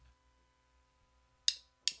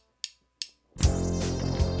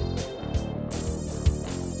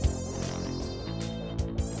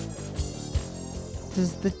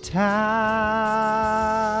is the time.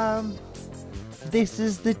 This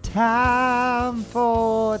is the time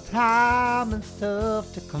for time and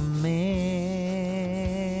stuff to come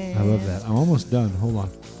in. I love that. I'm almost done. Hold on.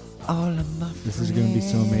 All of my This is going to be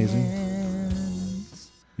so amazing.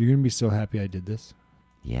 You're going to be so happy I did this.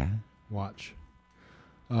 Yeah. Watch.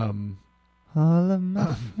 All of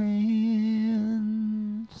my friends.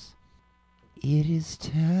 It is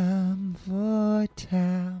time for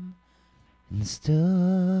time and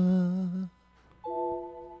stuff.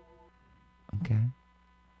 Okay.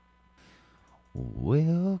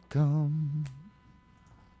 Welcome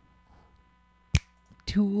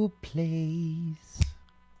to a place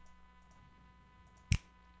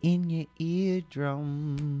in your eardrums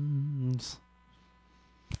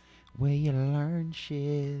where you learn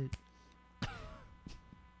shit.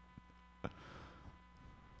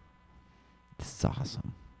 This is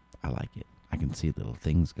awesome. I like it. I can see little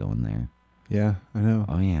things going there. Yeah, I know.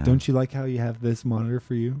 Oh, yeah. Don't you like how you have this monitor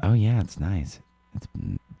for you? Oh, yeah, it's nice. It's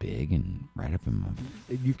big and right up in my...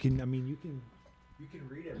 You can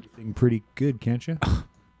read everything pretty good, can't you?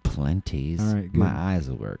 Plenties. All right, good. My eyes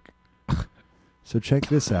will work. So check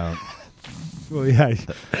this out. Well, yeah,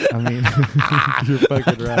 I mean, you're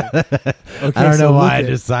fucking right. Okay, I don't know why I look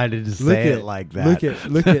decided to say it like that.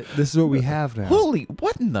 Look at, this is what we have now. Holy,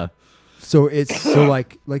 what in the... So it's, so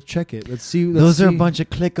like check it. Let's see. Those are a bunch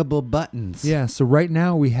of clickable buttons. Yeah, so right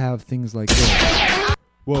now we have things like this.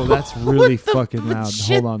 Whoa, that's really fucking loud.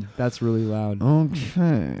 shit? Hold on, that's really loud.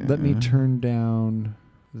 Okay. Let me turn down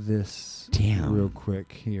this real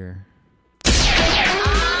quick here.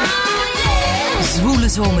 Zwoele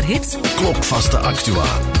zomerhits. Klopvaste actua.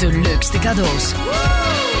 De leukste cadeaus.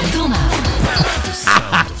 Donna. The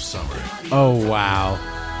sound of summer. Oh, wow.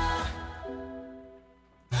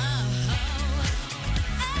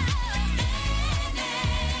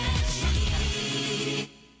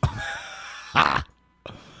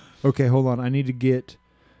 Okay, hold on. I need to get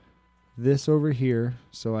this over here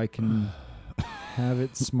so I can have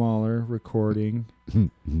it smaller recording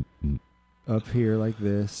up here like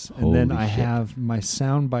this. And then Holy I shit. have my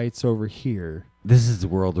sound bites over here. This is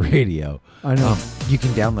world radio. I know. You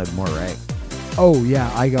can download more, right? Oh,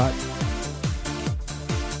 yeah, I got...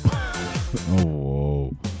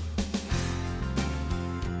 Oh,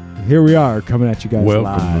 Here we are, coming at you guys live.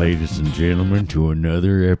 welcome, ladies and gentlemen, to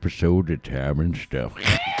another episode of Time and Stuff.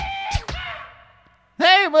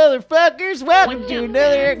 Hey, motherfuckers! Welcome to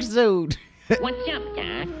another episode. What's up,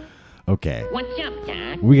 Doc? Okay, What's up,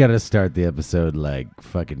 Doc? we got to start the episode like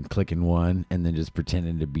fucking clicking one and then just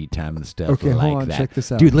pretending to be Time and Stuff. Okay, like hold on, that. check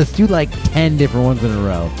this out. Dude, let's do like 10 different ones in a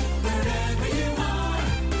row.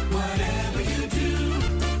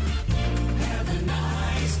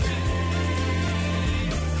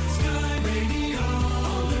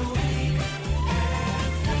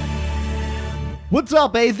 What's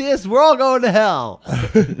up, atheists? We're all going to hell.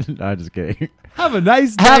 No, I'm just kidding. Have a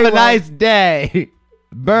nice day. Have a nice day.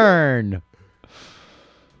 Burn.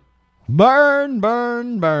 Burn,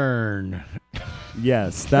 burn, burn.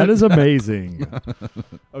 Yes, that is amazing.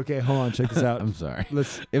 Okay, hold on, check this out. I'm sorry.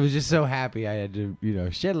 Let's... It was just so happy I had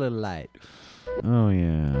to, shed a little light. Oh,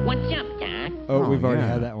 yeah. What's up, Doc? Oh, we've already yeah.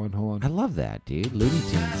 had that one. Hold I on. love that, dude. Looney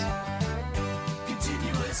Tunes.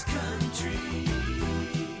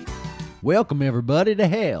 Welcome, everybody, to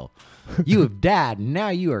hell. You have died, and now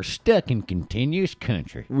you are stuck in continuous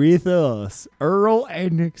country. With us, Earl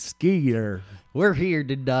and Skeeter. We're here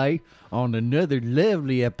today on another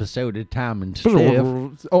lovely episode of Time and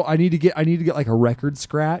Stuff. Oh, I need to get like a record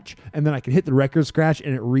scratch, and then I can hit the record scratch,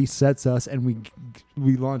 and it resets us, and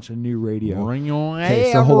we launch a new radio.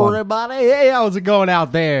 Hey, so hold on. everybody. Hey, how's it going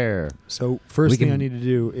out there? So first thing can- I need to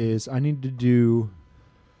do is I need to do.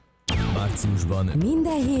 Márciusban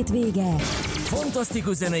Minden hétvége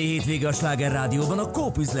fantasztikus zenei hétvége a Sláger Rádióban a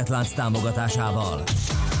Kóp üzletlánc támogatásával.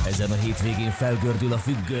 Ezen a hétvégén felgördül a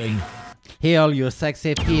függöny. Hey, all you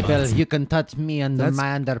sexy people, you can touch me under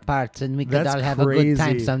my underparts and we could that's all have a good time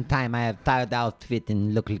crazy. sometime. I have tied outfit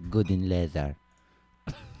and look good in leather.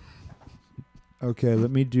 Okay,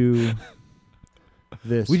 let me do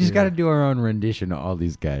this. We just here. got to do our own rendition of all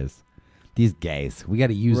these guys. These guys. We got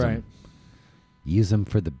to use Right. them. Use them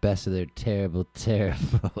for the best of their terrible,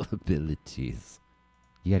 terrible abilities.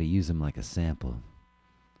 You got to use them like a sample.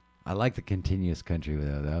 I like the continuous country,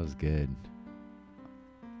 though. That was good.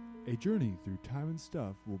 A journey through time and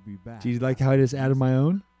stuff will be back. Do you like how I just added my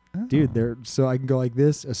own? Dude, there. So I can go like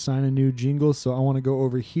this, assign a new jingle. So I want to go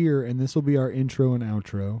over here, and this will be our intro and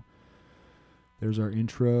outro. There's our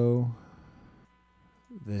intro.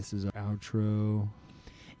 This is our outro.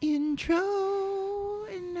 Intro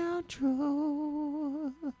and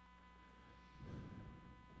outro.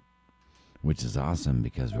 Which is awesome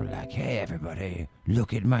because we're like, hey, everybody,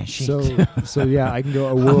 look at my shit. So yeah, I can go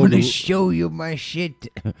a I'm world. going to show you my shit.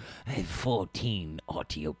 I have 14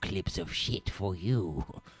 audio clips of shit for you.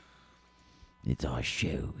 It's our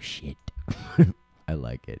show shit. I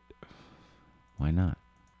like it. Why not?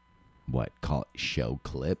 What, call it show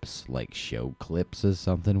clips? Like show clips is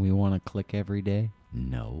something we want to click every day?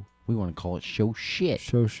 No. We want to call it show shit.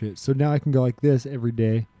 Show shit. So now I can go like this every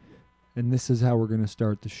day, and this is how we're going to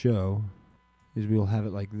start the show. Is we'll have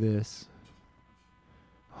it like this.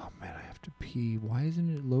 Oh man, I have to pee. Why isn't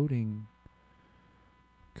it loading?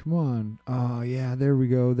 Come on. Oh yeah, there we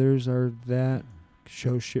go. There's our that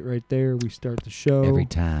show shit right there. We start the show Every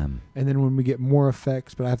time. and then when we get more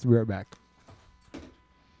effects, but I have to be right back.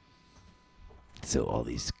 So all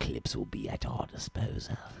these clips will be at our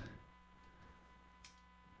disposal.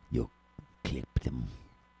 You'll clip them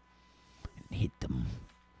and hit them.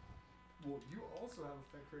 Well, you also have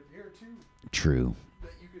effect right here too True.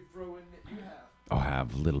 that you could throw in that you have. I'll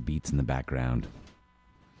have little beats in the background.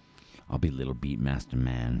 I'll be Little Beat Master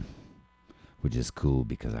Man, which is cool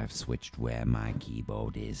because I've switched where my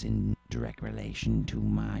keyboard is in direct relation to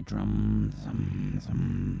my drums.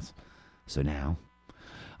 So now,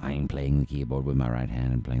 I am playing the keyboard with my right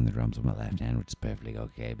hand and playing the drums with my left hand, which is perfectly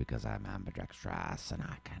okay because I'm ambidextrous and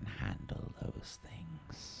I can handle those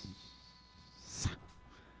things.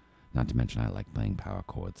 Not to mention I like playing power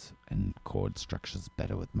chords and chord structures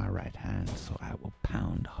better with my right hand, so I will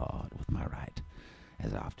pound hard with my right,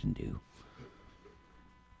 as I often do.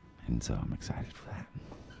 And so I'm excited for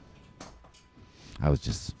that. I was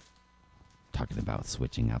just talking about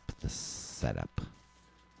switching up the setup.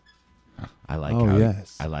 I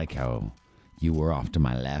like how you were off to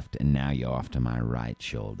my left and now you're off to my right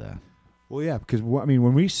shoulder. Well, yeah, because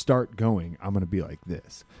when we start going, I'm going to be like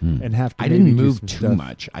this and have to. I maybe didn't do move some too stuff.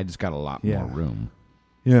 much. I just got a lot Yeah. more room.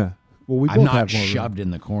 Yeah. Well, we I'm both not have more room. shoved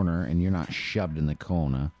in the corner, and you're not shoved in the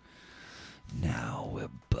corner. Now we're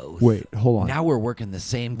both. Wait, hold on. Now we're working the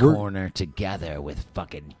same We're- corner together with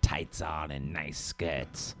fucking tights on and nice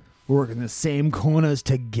skirts. We're working the same corners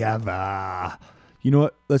together. You know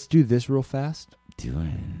what? Let's do this real fast.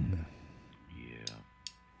 Doing.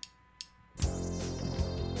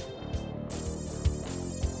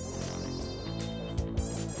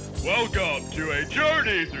 Welcome to a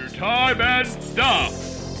journey through time and stuff.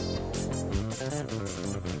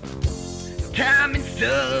 Time and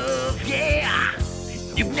stuff, yeah.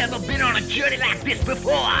 You've never been on a journey like this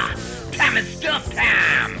before. Time and stuff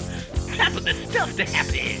time. Time for the stuff to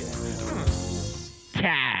happen.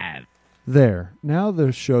 Time. There. Now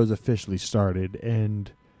the show's officially started,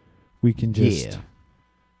 and we can just Yeah.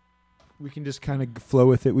 we can just kind of flow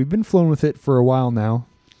with it. We've been flowing with it for a while now.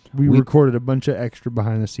 We recorded a bunch of extra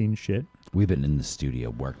behind the scenes shit. We've been in the studio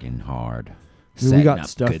working hard. We setting got up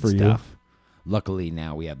stuff good for you. stuff. Luckily,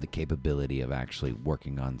 now we have the capability of actually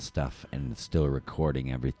working on stuff and still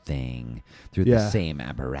recording everything through the Yeah. same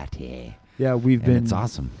apparatus. Yeah, we've And been it's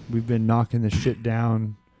awesome. We've been knocking the shit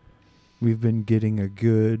down. We've been getting a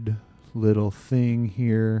good little thing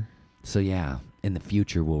here. So yeah, in the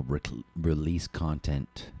future we'll release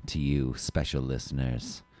content to you, special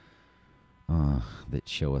listeners, that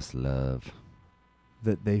show us love,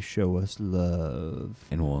 That they show us love.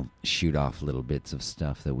 and we'll shoot off little bits of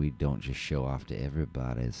stuff that we don't just show off to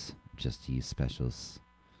everybody's, just you specials.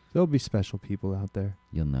 There'll be special people out there.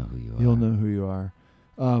 You'll know who you are. You'll know who you are.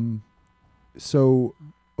 So,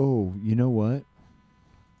 you know what?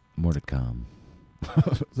 More to come.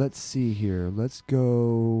 Let's see here. Let's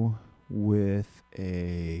go with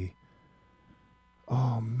a.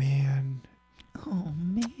 Oh man, Oh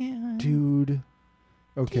man, dude.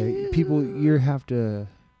 Okay, people, you have to.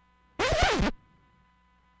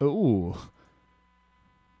 Oh,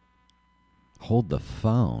 hold the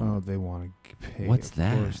phone. oh, they want to pay. What's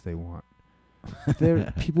that? Of course they want.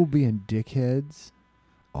 They're people being dickheads.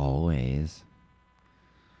 Always.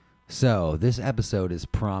 So, this episode is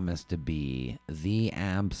promised to be the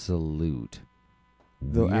absolute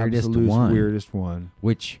The weirdest absolute one. weirdest one.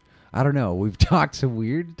 Which, I don't know. We've talked some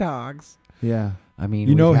weird talks. Yeah. I mean,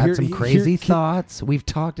 You know, we've had here- some here- crazy can- thoughts. We've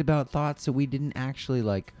talked about thoughts that we didn't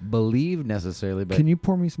actually, believe necessarily. But Can you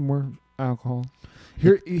pour me some more alcohol?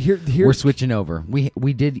 Here. we're switching over.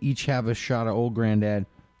 We did each have a shot of Old Granddad.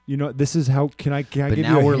 You know, this is how. Can I But give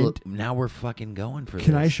now you a we're hint? now we're fucking going for this.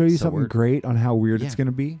 Can I show you So something we're- great on how weird it's Yeah. going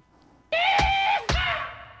to be?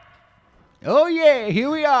 Oh yeah, here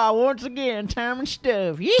we are once again, time and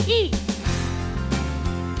stuff. Yee-hee.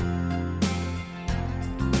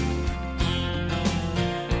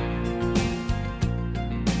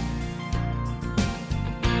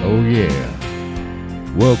 Oh yeah.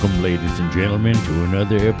 Welcome, ladies and gentlemen, to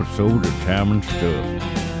another episode of Time and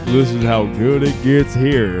Stuff. This is how good it gets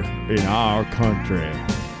here in our country.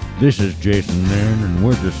 This is Jason Nairn, and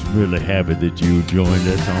we're just really happy that you joined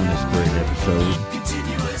us on this great episode.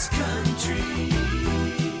 Continuous country.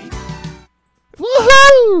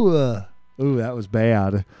 Woohoo! Ooh, that was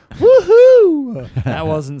bad. Woohoo! That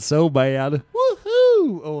wasn't so bad.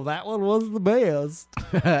 Woohoo! Oh, that one was the best.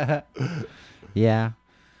 Yeah.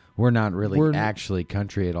 We're not really We're actually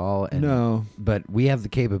country at all. And, No, But we have the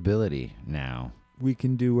capability now. we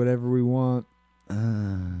can do whatever we want.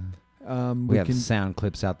 We have can. sound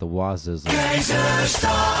clips out the wazzes.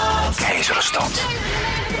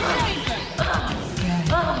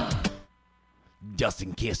 Just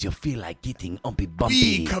in case you feel like getting umpy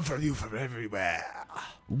bumpy, for you from everywhere.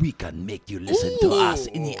 we can make you listen to us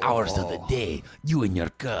in the hours of the day. You in your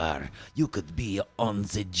car, you could be on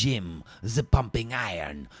the gym, the pumping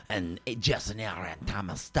iron, and just an hour and time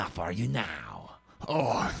and stuff are you now.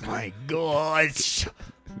 Oh my gosh.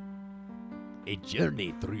 A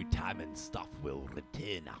journey through time and stuff will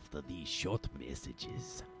return after these short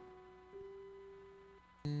messages.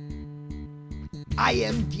 I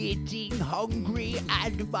am getting hungry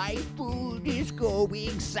and my food is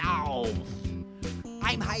going south.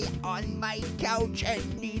 I'm high on my couch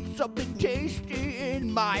and need something tasty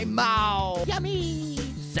in my mouth. Yummy!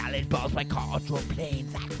 Salad bars by cars or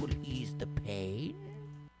planes, that will ease the pain.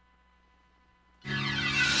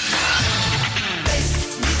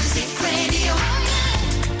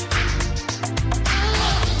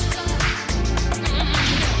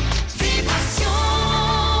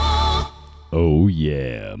 Oh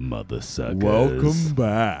yeah, mother suckers. Welcome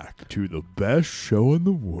back to the best show in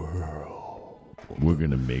the world. We're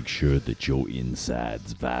gonna make sure that your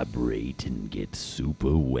insides vibrate and get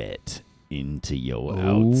super wet into your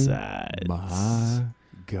outsides. My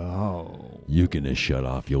God. You're gonna shut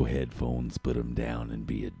off your headphones, put them down, and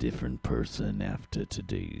be a different person after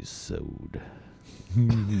today's sode.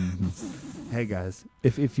 Hey guys,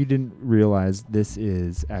 if you didn't realize, this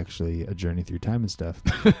is actually a journey through time and stuff.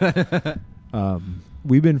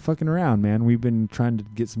 We've been fucking around, man. We've been trying to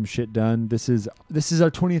get some shit done. This is our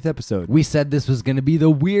 20th episode, We said this was gonna be the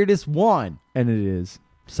weirdest one, and it is.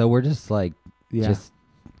 so we're just like, Yeah, just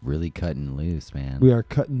really cutting loose, man. we are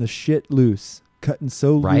cutting the shit loose. Cutting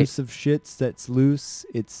so Right. loose of shits that's loose.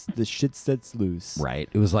 It's the shits that's loose. Right.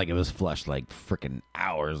 It was like it was flushed like freaking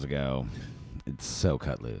hours ago. It's so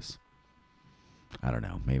cut loose. I don't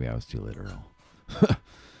know. Maybe I was too literal.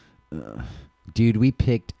 Dude, we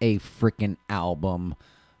picked a freaking album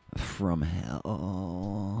from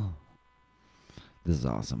hell. This is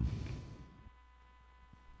awesome.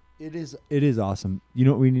 It is awesome. You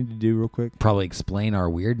know what we need to do real quick? Probably explain our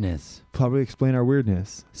weirdness. Probably explain our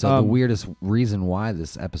weirdness. So the weirdest reason why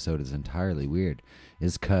this episode is entirely weird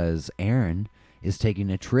is because Aaron is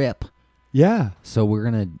taking a trip. Yeah. So we're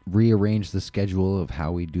going to rearrange the schedule of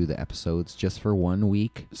how we do the episodes just for 1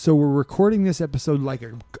 week. So we're recording this episode like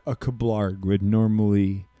a kablarg would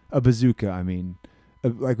normally, a bazooka, I mean.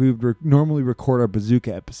 Like we would normally record our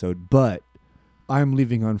bazooka episode, but I'm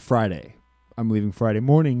leaving on Friday. I'm leaving Friday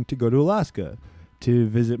morning to go to Alaska to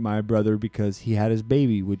visit my brother because he had his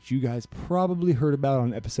baby, which you guys probably heard about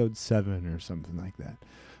on episode 7 or something like that.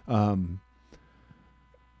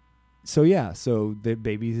 So the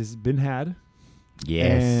baby has been had.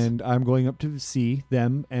 Yes. And I'm going up to see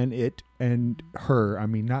them and it and her. I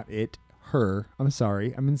mean, not it, her. I'm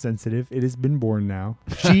sorry. I'm insensitive. It has been born now.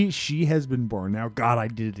 She has been born now. God, I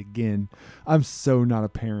did it again. I'm so not a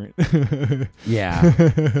parent. Yeah.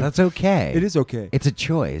 That's okay. It is okay. It's a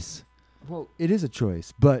choice. Well, it is a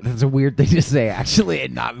choice, but That's a weird thing to say, actually,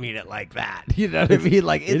 and not mean it like that. You know what I mean?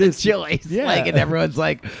 Like, it it's is- a choice. yeah. Like, and everyone's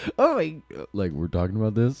like, oh, like, we're talking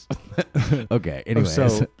about this? Okay, anyways.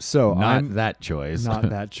 so not I'm that choice. not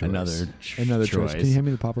that choice. Another choice. Can you hand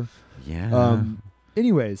me the popper? Yeah.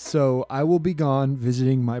 Anyways, so I will be gone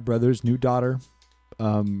visiting my brother's new daughter.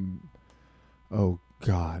 Oh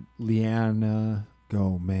God, Leanna.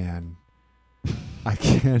 Oh man, I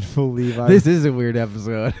can't believe this is a weird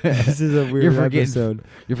episode. This is a weird episode.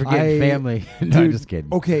 You're forgetting family. No, Dude, just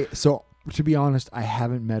kidding. Okay, so to be honest, I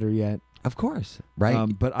haven't met her yet. Of course, right?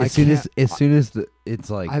 But as soon as it's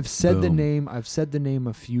like I've said the boom. name. I've said the name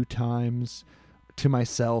a few times to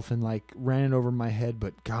myself and like ran it over my head.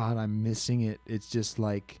 But God, I'm missing it. It's just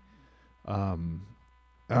like,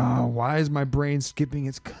 why is my brain skipping?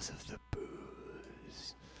 It's because of the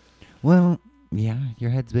booze. Well, yeah,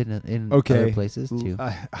 your head's been in other places too.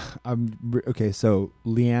 Okay. So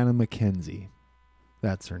Leanna McKenzie,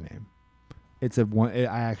 that's her name. It's a one.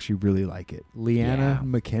 I actually really like it. Leanna Yeah.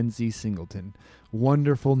 Mackenzie Singleton.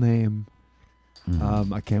 Wonderful name.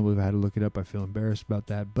 I can't believe I had to look it up. I feel embarrassed about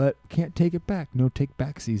that, but can't take it back. No take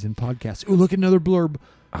back season podcast. Ooh, look at another blurb.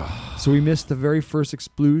 So we missed the very first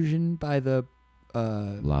explosion by the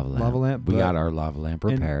Lava lamp. We but- got our lava lamp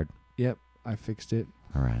repaired. Yep, I fixed it.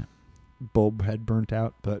 All right. Bulb had burnt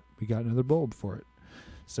out, but we got another bulb for it.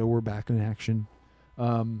 So we're back in action.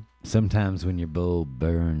 Sometimes when your bulb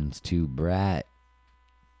burns too bright,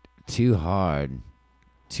 too hard,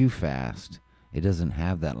 too fast, it doesn't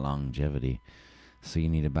have that longevity. So you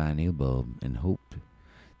need to buy a new bulb and hope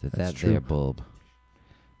that That's that true. there bulb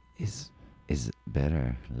is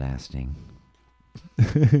better lasting.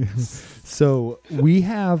 So we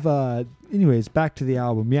have anyways, back to the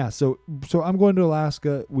album. Yeah, so I'm going to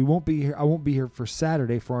Alaska. We won't be here. I won't be here for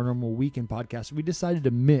Saturday for our normal weekend podcast. We decided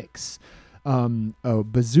to mix a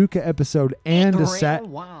Bazooka episode and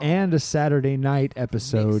a Saturday night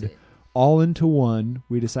episode all into one.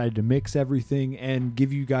 We decided to mix everything and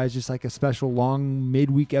give you guys just like a special long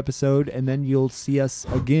midweek episode, and then you'll see us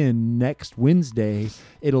again next Wednesday.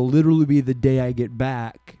 It'll literally be the day I get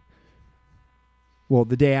back. Well,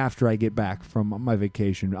 the day after I get back from my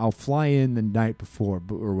vacation. I'll fly in the night before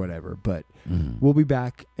or whatever, but we'll be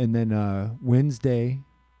back. And then Wednesday,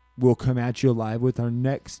 we'll come at you live with our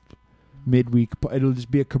next midweek. It'll just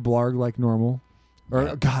be a Kablarg like normal. Or,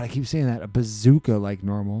 Yeah. God, I keep saying that. A bazooka like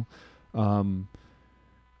normal. But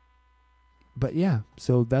yeah,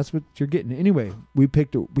 so that's what you're getting. Anyway, we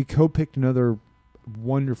co-picked another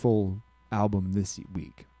wonderful album this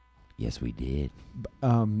week. Yes, we did.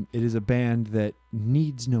 It is a band that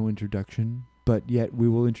needs no introduction, but yet we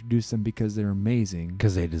will introduce them because they're amazing.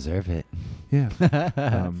 Because they deserve it.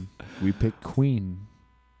 Yeah. We picked Queen,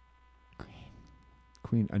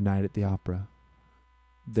 A Night at the Opera.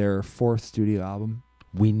 Their 4th studio album.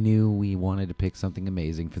 We knew we wanted to pick something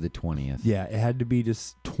amazing for the 20th. Yeah, it had to be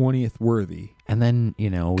just 20th worthy. And then, we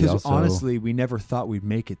Because also... honestly, we never thought we'd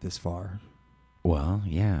make it this far. Well,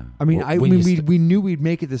 yeah. I mean, Well, when you we knew we'd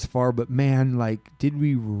make it this far, but man, like, did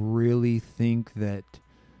we really think that?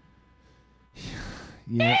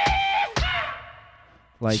 Yeah,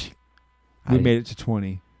 like we made it to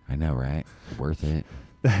 20. I know, right? Worth it.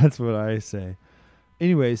 That's what I say.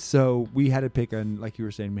 Anyways, so we had to pick like you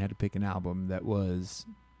were saying, we had to pick an album that was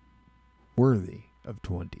worthy of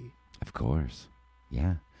 20. Of course.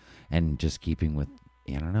 Yeah. And just keeping with,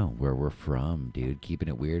 I don't know, where we're from, dude. Keeping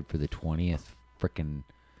it weird for the 20th frickin'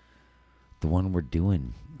 the one we're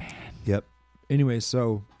doing, man. Yep. Anyway,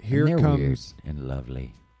 so here And they're comes weird and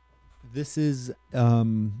lovely. This is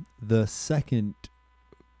the second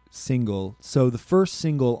single. So the first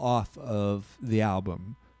single off of the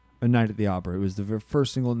album, A Night at the Opera, it was the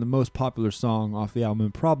first single and the most popular song off the album.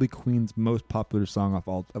 And probably Queen's most popular song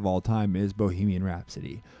of all time is Bohemian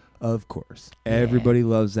Rhapsody. Of course. Yeah. Everybody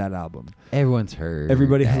loves that album. Everyone's heard.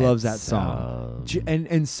 Everybody that loves that song.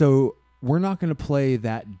 And so we're not going to play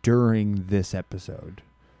that during this episode.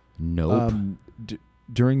 Nope.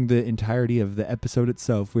 During the entirety of the episode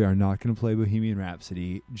itself, we are not going to play Bohemian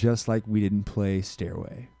Rhapsody, just like we didn't play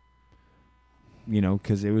Stairway.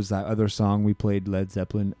 Because it was that other song we played, Led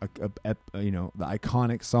Zeppelin. The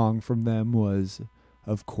iconic song from them was,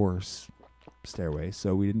 of course, Stairway.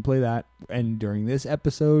 So we didn't play that. And during this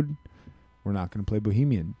episode, we're not going to play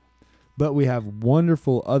Bohemian. But we have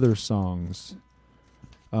wonderful other songs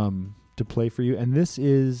to play for you, and this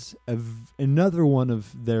is another one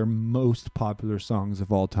of their most popular songs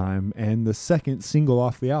of all time and the second single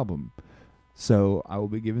off the album. So I will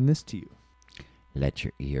be giving this to you. Let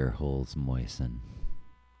your ear holes moisten.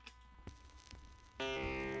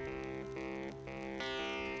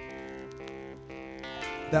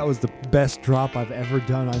 That was the best drop I've ever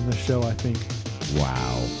done on the show, I think.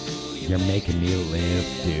 Wow. You're making me live,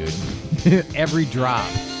 dude. Every drop.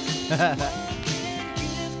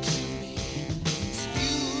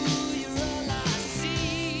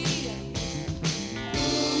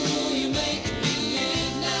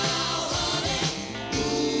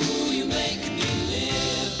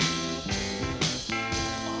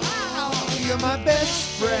 You're my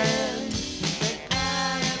best friend that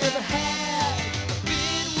I ever had.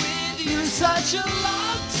 Been with you such a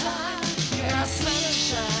long time. You're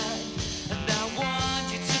sunshine, and I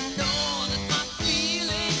want you to know that my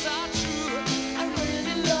feelings are true. I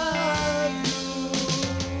really love you.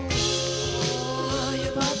 Oh,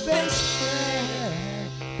 you're my best friend.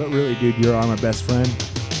 But really, dude, you are my best friend.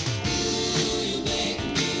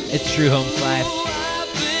 It's true, home slice.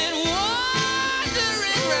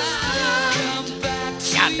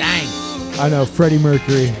 God dang. I know, Freddie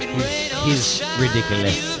Mercury. He's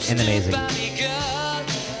ridiculous and amazing.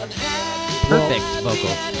 Perfect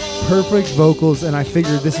vocals. Perfect vocals, and I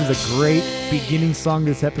figured this is a great beginning song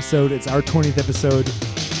to this episode. It's our 20th episode.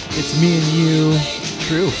 It's me and you.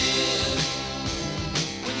 True.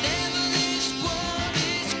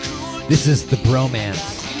 This is the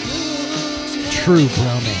bromance. True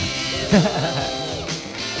bromance.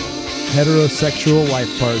 Heterosexual life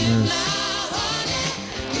partners.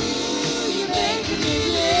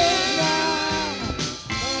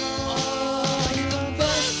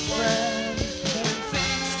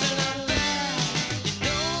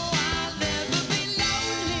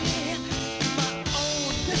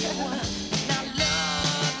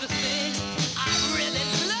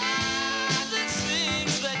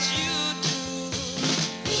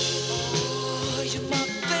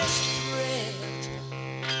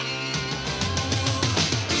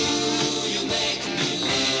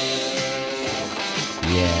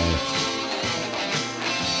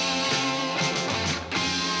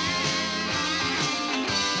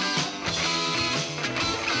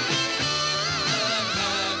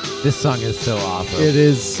 This song is so awesome. It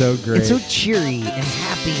is so great. It's so cheery and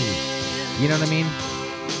happy. You know what I mean?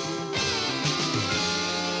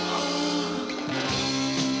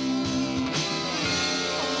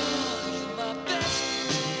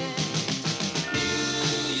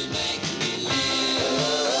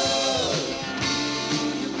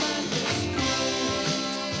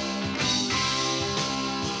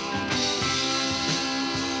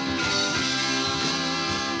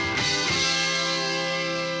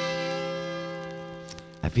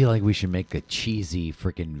 I feel like we should make a cheesy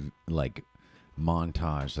freaking like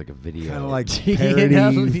montage, like a video, kind of like You parody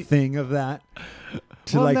know? thing of that.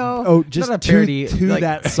 To Well, like, no, oh, just not a parody to like,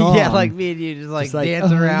 that song. Yeah, like me and you just like Just like,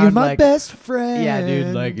 dancing around. You're my like, best friend. Yeah,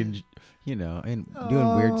 dude, like, and, you know, and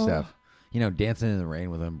doing weird stuff. You know, dancing in the rain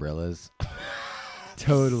with umbrellas.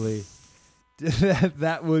 Totally.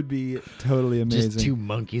 that would be totally amazing. Just two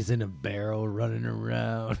monkeys in a barrel running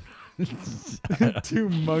around. Two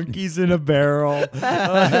monkeys in a barrel.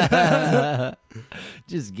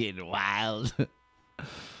 Just getting wild.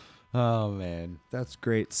 Oh man, That's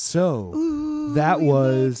great. So that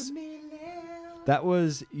was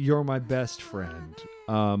You're My Best Friend.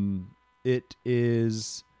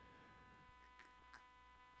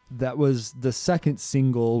 That was the second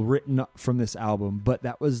single written from this album, but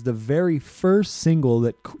that was the very first single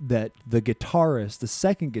that the guitarist, the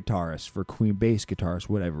second guitarist for Queen, bass guitarist,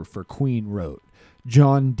 whatever, for Queen wrote,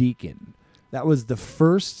 John Deacon. That was the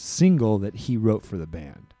first single that he wrote for the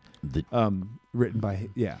band. Written by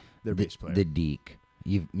their bass player. The Deke.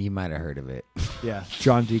 You might have heard of it. Yeah,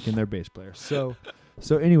 John Deacon, their bass player. So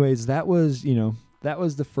anyways, that was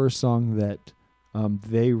the first song that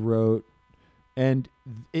they wrote, and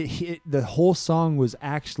the whole song was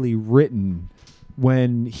actually written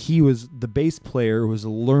when the bass player was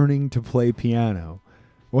learning to play piano.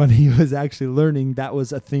 When he was actually learning, that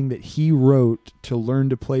was a thing that he wrote to learn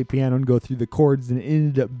to play piano and go through the chords, and it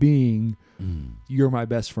ended up being You're My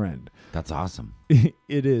Best Friend. That's awesome. It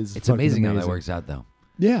is. It's amazing how that works out, though.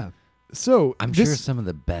 Yeah. So I'm sure some of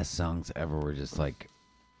the best songs ever were just like,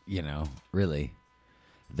 really.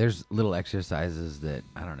 There's little exercises that,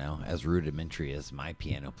 I don't know, as rudimentary as my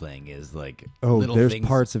piano playing is, like, little there's things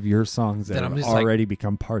parts of your songs that have already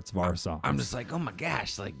become parts of our songs. I'm just like, oh my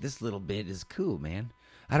gosh, like this little bit is cool, man.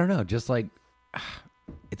 I don't know, just like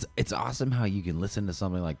it's awesome how you can listen to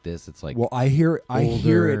something like this. It's like, well, I hear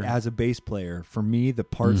older. it as a bass player. For me, the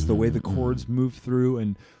parts, the way the chords move through,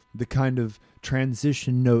 and the kind of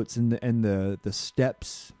transition notes and the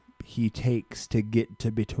steps he takes to get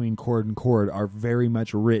to between chord and chord are very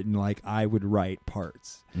much written like I would write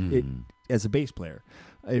parts. It as a bass player,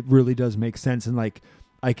 it really does make sense. And like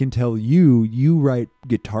I can tell you write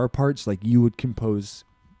guitar parts like you would compose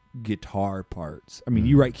guitar parts. I mean,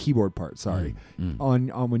 you write keyboard parts. Sorry, on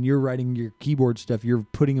when you're writing your keyboard stuff, you're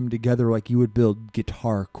putting them together like you would build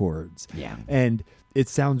guitar chords. Yeah, and it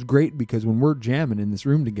sounds great because when we're jamming in this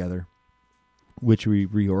room together, which we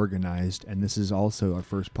reorganized, and this is also our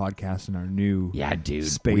first podcast in our new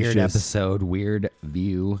spacious weird episode, weird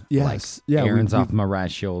view. Yes, like Aaron's off my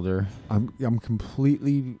right shoulder. I'm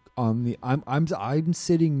completely on the. I'm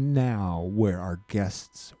sitting now where our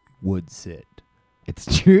guests would sit.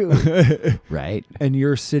 It's true, right? And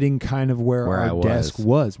you're sitting kind of where our desk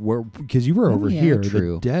was, because you were over here.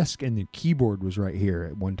 True. The desk and the keyboard was right here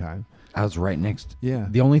at one time. I was right next. Yeah.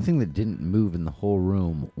 The only thing that didn't move in the whole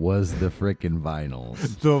room was the frickin'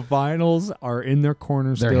 vinyls. The vinyls are in their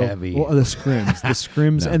corners. They're still. heavy. Well, the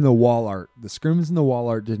scrims, No. and the wall art. The scrims and the wall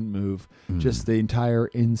art didn't move. Just the entire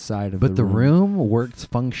inside of But the room. room works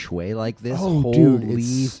feng shui like this. Oh, Holy dude,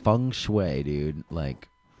 it's- feng shui, dude. Like,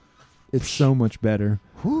 It's so much better.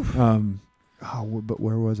 but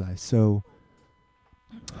where was I? So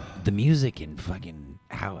The music and fucking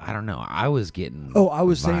how I don't know. I was getting. I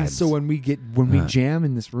was saying. vibes. So when we jam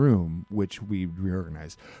in this room, which we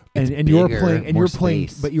reorganize, It's and you're bigger, playing and more you're playing,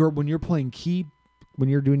 space. but when you're playing key, when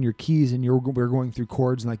you're doing your keys and we're going through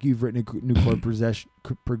chords and like you've written a new chord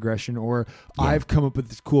progression, or Yeah. I've come up with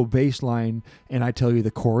this cool bass line and I tell you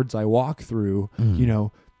the chords I walk through. You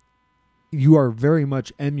know, you are very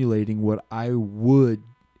much emulating what I would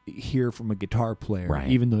hear from a guitar player, Right.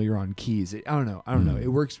 even though you're on keys. I don't know. It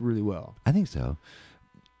works really well. I think so.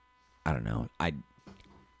 I don't know.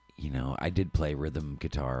 I did play rhythm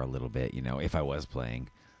guitar a little bit. You know, if I was playing,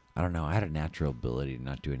 I don't know. I had a natural ability to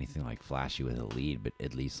not do anything like flashy with a lead, but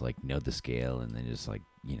at least like know the scale and then just like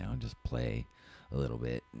just play a little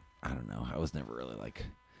bit. I don't know. I was never really like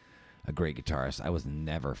a great guitarist. I was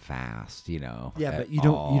never fast. Yeah, but you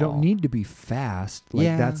don't need to be fast. Like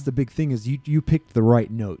Yeah. that's the big thing is you picked the right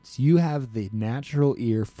notes. You have the natural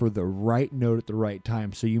ear for the right note at the right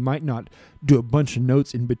time. So you might not do a bunch of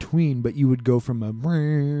notes in between, but you would go from a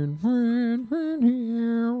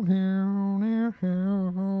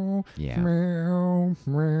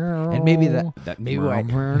and maybe that maybe why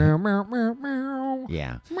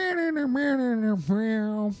yeah.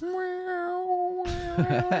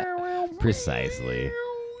 Precisely.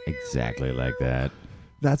 Exactly like that.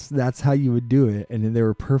 That's how you would do it, and they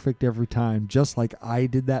were perfect every time, just like I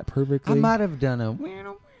did that perfectly. I might have done a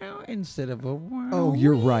instead of a Oh,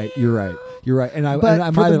 you're right. And I But and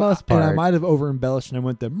I for might the have most and I part- might have over embellished, and I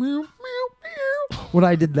went the meow, meow, meow. When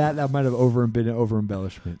I did that might have been an over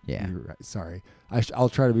embellishment. Yeah. You're right. Sorry. I'll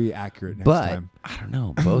try to be accurate next But time. I don't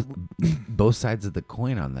know. Both sides of the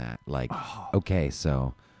coin on that. Like, okay,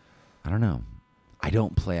 so I don't know. I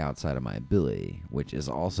don't play outside of my ability, which is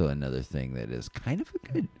also another thing that is kind of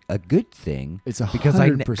a good thing. It's 100% because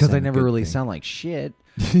I never good really thing. sound like shit.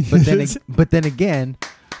 But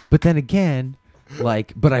then again,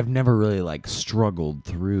 like, but I've never really like struggled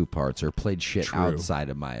through parts or played shit True. outside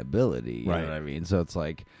of my ability. You Right. know what I mean? So it's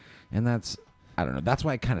like, and that's I don't know. That's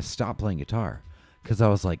why I kind of stopped playing guitar, because I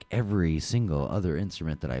was like, every single other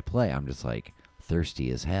instrument that I play, I'm just like thirsty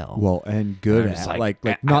as hell. Well, and good I'm at just like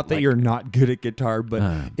like, not that like- you're not good at guitar, but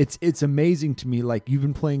Uh. it's amazing to me. Like you've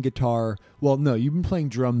been playing guitar. Well, no, you've been playing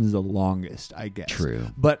drums the longest, I guess. True.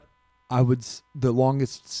 But the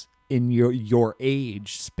longest in your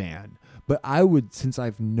age span. But since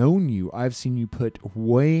I've known you, I've seen you put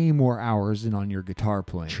way more hours in on your guitar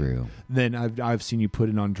playing. True. Than I've seen you put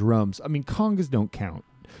in on drums. I mean, congas don't count.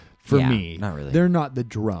 For Yeah, me, not really. They're not the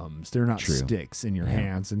drums. They're not True. sticks in your Yeah.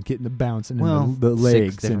 hands and getting the bouncing Well, and the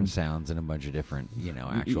legs 6 different and sounds and a bunch of different,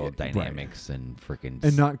 actual right. dynamics and freaking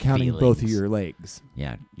and not counting both of feelings. your legs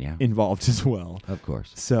Yeah. involved as well. Of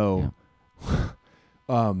course. So,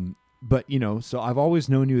 but so I've always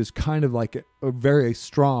known you as kind of like a very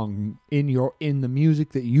strong in the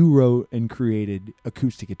music that you wrote and created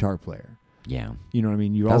acoustic guitar player. Yeah. You know what I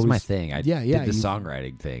mean? You That was always my thing. I yeah, did the you-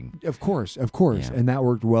 songwriting thing. Of course, Yeah. and that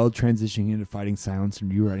worked well, transitioning into Fighting Silence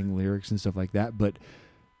and you writing lyrics and stuff like that. But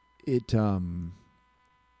it,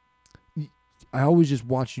 I always just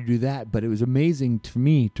watched you do that. But it was amazing to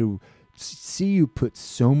me to see you put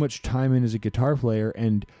so much time in as a guitar player,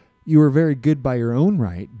 and you were very good by your own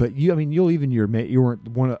right. But you weren't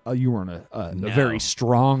a No. very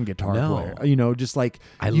strong guitar No. player. Just like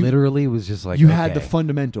I you- literally was just like, you had the okay.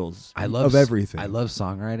 fundamentals of everything. I love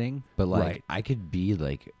songwriting, but like Right. I could be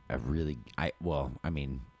like I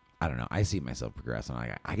don't know. I see myself progressing.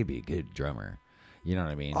 Like I could be a good drummer. You know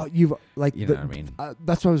what I mean? Oh, you've like You know what I mean?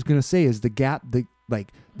 That's what I was gonna say. Is the gap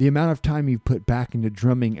the amount of time you've put back into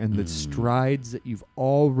drumming and the strides that you've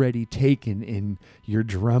already taken in your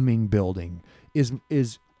drumming building is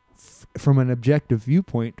from an objective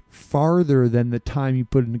viewpoint farther than the time you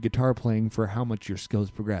put into guitar playing for how much your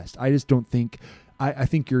skills progressed. I just don't think. I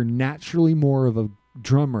think you're naturally more of a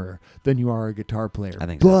drummer than you are a guitar player. I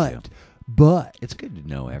think so, too. But It's good to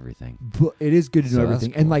know everything. but it is good to know So that's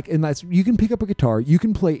everything. cool. And that's you can pick up a guitar, you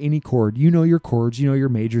can play any chord, you know your chords, you know your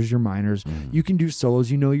majors, your minors, you can do solos,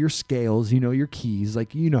 you know your scales, you know your keys,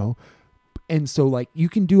 and so like you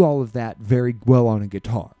can do all of that very well on a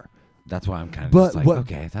guitar. That's why I'm kind of But just like, what-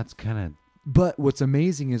 okay, that's kind of But what's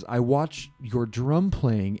amazing is I watch your drum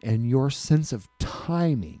playing and your sense of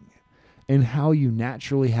timing and how you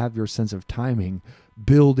naturally have your sense of timing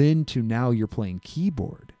build into now you're playing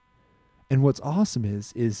keyboard. And what's awesome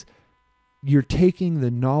is you're taking the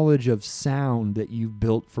knowledge of sound that you've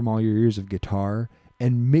built from all your years of guitar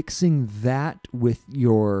and mixing that with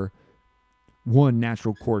your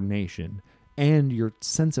natural coordination and your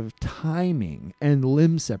sense of timing and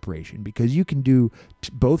limb separation, because you can do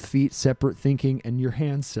both feet separate thinking and your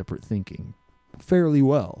hands separate thinking. fairly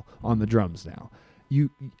well on the drums now.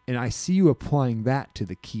 And I see you applying that to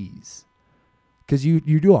the keys, because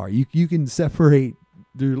you can separate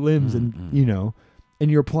your limbs and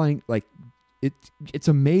and you're applying like it's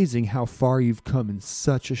amazing how far you've come in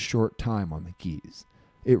such a short time on the keys.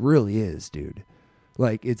 It really is, dude.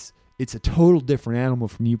 Like it's a total different animal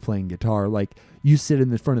from you playing guitar. Like you sit in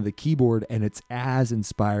the front of the keyboard and it's as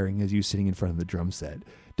inspiring as you sitting in front of the drum set.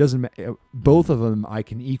 Doesn't matter. Both of them I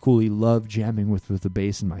can equally love jamming with the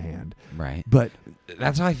bass in my hand. Right. But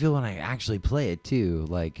that's how I feel when I actually play it too.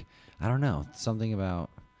 Like, I don't know, something about,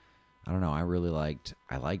 I don't know. I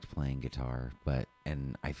liked playing guitar,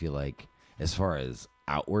 and I feel like as far as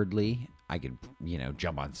outwardly, I could,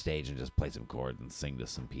 jump on stage and just play some chords and sing to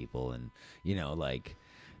some people. And, like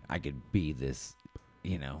I could be this,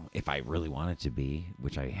 if I really wanted to be,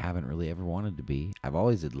 which I haven't really ever wanted to be. I've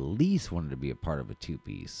always at least wanted to be a part of a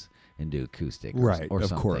 2-piece and do acoustic or of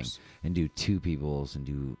something. Course. And do 2 peoples and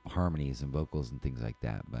do harmonies and vocals and things like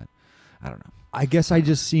that. But I don't know. I guess I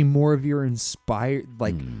just see more of your inspired,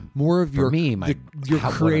 like more of your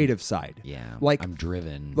creative side. Yeah, like I'm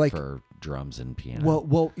driven for drums and piano.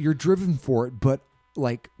 Well, you're driven for it, but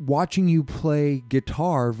like watching you play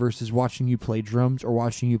guitar versus watching you play drums or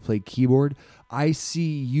watching you play keyboard, I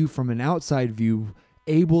see you from an outside view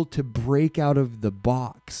able to break out of the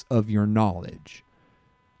box of your knowledge.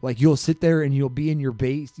 Like you'll sit there and you'll be in your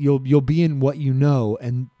bass, you'll be in what you know,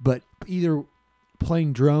 but either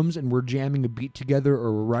playing drums and we're jamming a beat together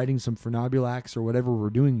or we're writing some Phonobulax or whatever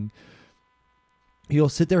we're doing, you'll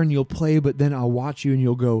sit there and you'll play, but then I'll watch you and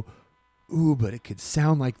you'll go, ooh, but it could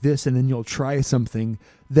sound like this, and then you'll try something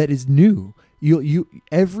that is new. You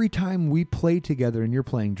every time we play together and you're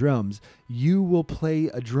playing drums, you will play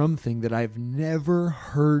a drum thing that I've never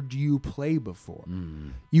heard you play before.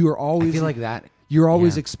 You are always, I feel like that. You're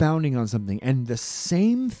always expounding on something, and the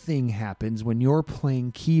same thing happens when you're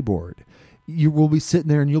playing keyboard. You will be sitting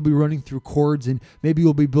there and you'll be running through chords, and maybe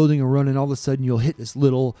you'll be building a run, and all of a sudden you'll hit this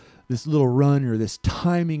little run, or this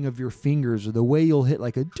timing of your fingers, or the way you'll hit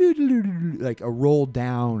like a like a roll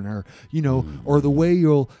down, or or the way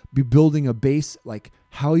you'll be building a bass, like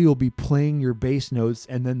how you'll be playing your bass notes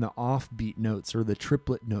and then the offbeat notes or the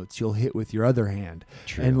triplet notes you'll hit with your other hand.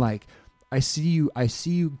 True. And like I see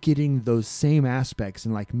you getting those same aspects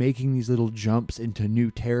and like making these little jumps into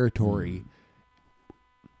new territory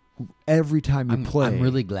every time you play. I'm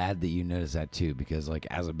really glad that you noticed that too, because like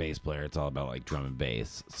as a bass player, it's all about like drum and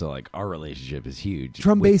bass. So like our relationship is huge.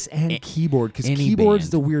 Drum, bass, and keyboard, because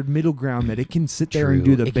keyboard's the weird middle ground that it can sit there and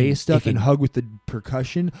do the bass stuff and hug with the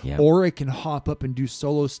percussion, or it can hop up and do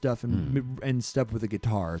solo stuff and stuff with the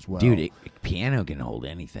guitar as well. Dude, piano can hold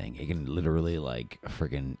anything. It can literally like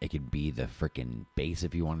it could be the freaking bass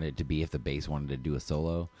if you wanted it to be, if the bass wanted to do a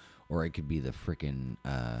solo. Or it could be the freaking,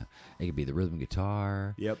 it could be the rhythm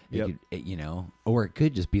guitar. Yep. Could, or it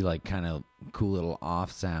could just be like kind of cool little off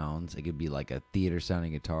sounds. It could be like a theater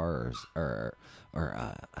sounding guitar, or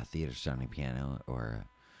a theater sounding piano, or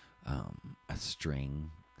a string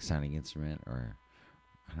sounding instrument, or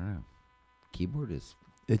I don't know. Keyboard is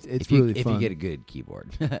it's really fun if you get a good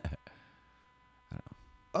keyboard. I don't know.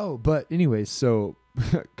 Oh, but anyways, so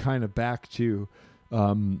kind of back to.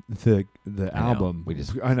 The album.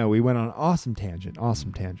 I know we went on an awesome tangent.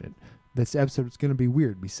 This episode was going to be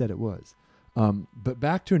weird. We said it was. But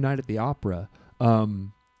back to A Night at the Opera.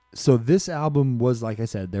 So this album was, like I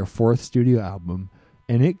said, their 4th studio album,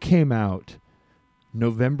 and it came out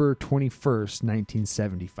November 21st,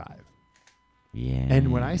 1975. Yeah.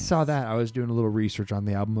 And when I saw that, I was doing a little research on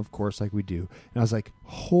the album, of course, like we do, and I was like,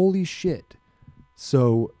 holy shit.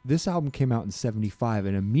 So this album came out in 75,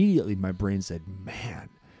 and immediately my brain said, man,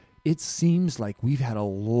 it seems like we've had a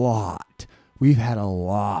lot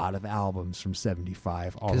of albums from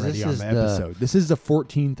 75 already on the episode. This is the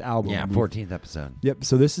 14th album. Yeah, 14th episode. Yep.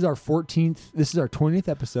 So this is our 14th, this is our 20th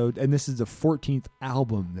episode, and this is the 14th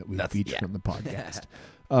album that we featured on the podcast.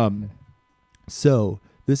 So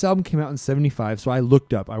this album came out in 75, so I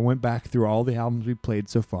went back through all the albums we played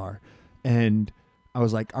so far, and I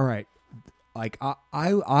was like, all right, like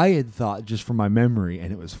I had thought, just from my memory,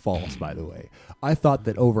 and it was false, by the way, I thought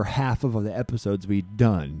that over half of the episodes we'd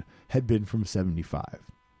done had been from 75.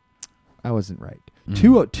 I wasn't right.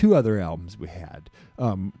 Two other albums we had,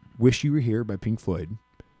 Wish You Were Here by Pink Floyd,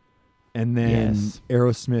 and then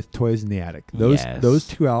Aerosmith, Toys in the Attic. Those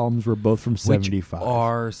 2 albums were both from 75. Which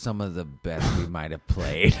are some of the best we might have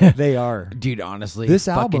played. They are. Dude, honestly, this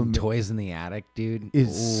album, Toys in the Attic, dude,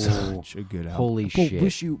 is such a good album. Holy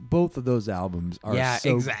shit. Both of those albums are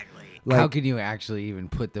exactly. Like, how can you actually even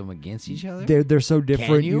put them against each other? they're so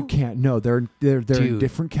different. you? Can't. No, they're in Dude,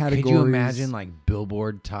 different categories. Could you imagine like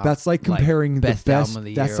Billboard top? That's like comparing best the album best. of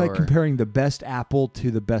the That's year, like or- comparing the best Apple to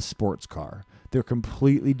the best sports car. They're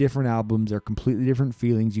completely different albums. They're completely different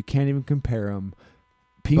feelings. You can't even compare them.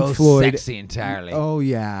 Pink both Floyd. sexy entirely. Oh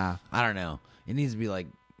yeah. I don't know. It needs to be like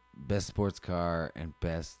best sports car and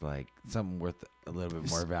best like something worth a little bit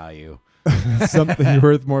more value. Something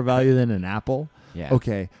worth more value than an Apple. Yeah.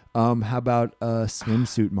 Okay. How about a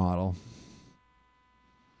swimsuit model?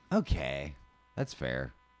 Okay. That's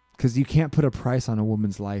fair. Because you can't put a price on a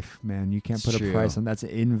woman's life, man. You can't It's put true. a price on that's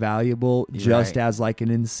invaluable. You're just right. as like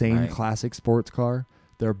an insane Right. classic sports car.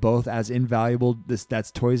 They're both as invaluable.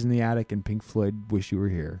 That's Toys in the Attic and Pink Floyd Wish You Were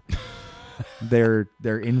Here. they're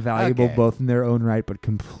invaluable Okay. both in their own right, but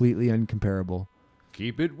completely uncomparable.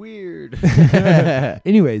 Keep it weird.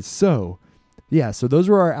 Anyways, so those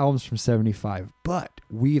were our albums from 75, but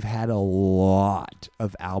we've had a lot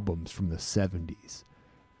of albums from the 70s.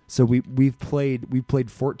 So we've played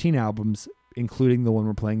 14 albums, including the one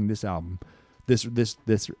we're playing this album, this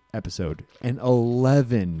episode, and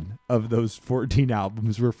 11 of those 14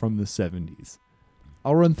 albums were from the 70s.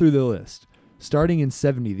 I'll run through the list. Starting in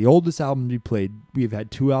 70, the oldest album we played, we've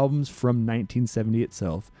had 2 albums from 1970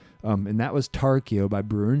 itself, and that was Tarkio by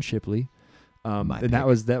Brewer and Shipley. And that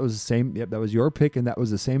was the same. Yep, that was your pick, and that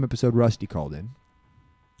was the same episode Rusty called in.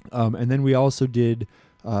 And then we also did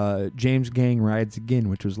James Gang Rides Again,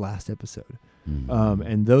 which was last episode.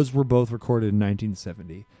 And those were both recorded in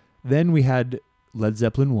 1970. Then we had Led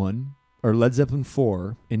Zeppelin 1 or Led Zeppelin 4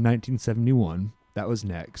 in 1971. That was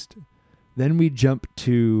next. Then we jumped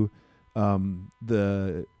to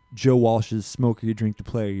the Joe Walsh's Smoke or You Drink to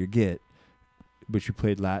Play or You Get, which we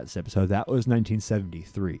played last episode. That was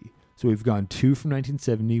 1973. So we've gone 2 from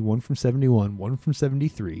 1970, 1 from 71, 1 from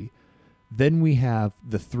 73. Then we have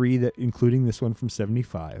the 3 that, including this one from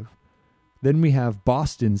 75. Then we have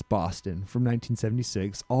Boston's Boston from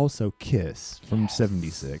 1976. Also Kiss from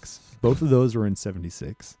 76. Both of those were in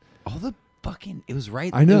 76. All the fucking, it was right.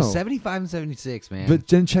 I know. It was 75 and 76, man. But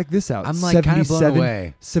then check this out. I'm like kind of blown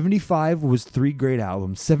away. 75 was 3 great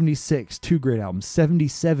albums. 76, 2 great albums.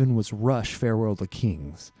 77 was Rush, Farewell to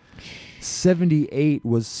Kings. 78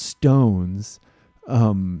 was Stones.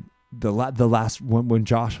 The last one when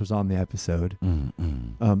Josh was on the episode.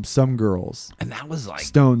 Some Girls. And that was like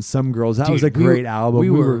Stones, Some Girls. That dude, was a great album. We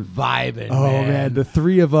were vibing. Oh man, the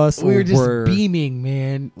 3 of us we were just beaming,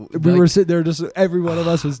 man. We were sitting there, just every one of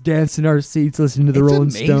us was dancing in our seats, listening to the Rolling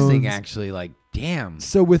It's amazing, Stones. actually. Like, damn.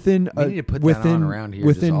 So within We need to put that on around here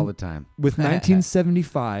just all the time. With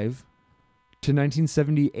 1975 to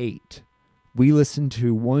 1978, we listened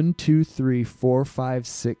to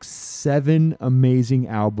 7 amazing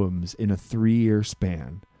albums in a 3-year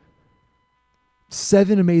span.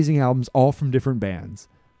 7 amazing albums, all from different bands,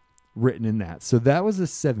 written in that. So that was the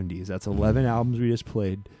 70s. That's 11 albums we just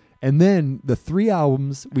played. And then the 3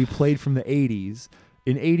 albums we played from the 80s.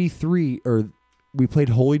 In 83, or we played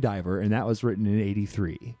Holy Diver, and that was written in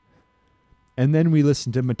 83. And then we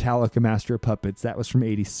listened to Metallica, Master of Puppets. That was from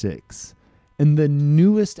 86. And the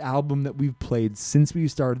newest album that we've played since we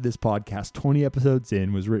started this podcast, 20 episodes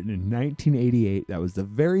in, was written in 1988. That was the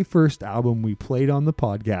very first album we played on the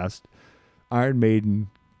podcast. Iron Maiden,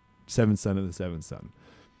 Seventh Son of the Seventh Son.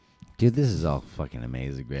 Dude, this is all fucking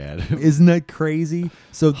amazing, man. Isn't that crazy?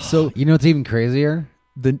 So you know what's even crazier?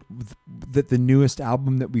 The newest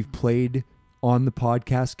album that we've played on the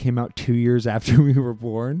podcast came out 2 years after we were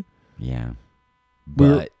born. Yeah.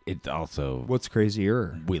 We're- But it also, What's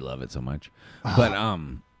crazier? we love it so much. But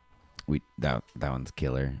that one's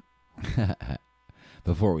killer.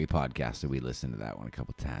 Before we podcasted, we listened to that one a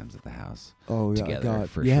couple times at the house. Oh yeah, together, God.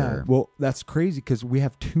 for yeah. sure. Well, that's crazy because we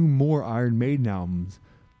have 2 more Iron Maiden albums.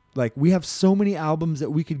 Like, we have so many albums that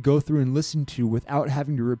we could go through and listen to without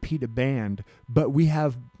having to repeat a band, but we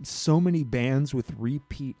have so many bands with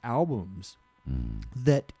repeat albums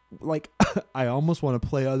that, like, I almost want to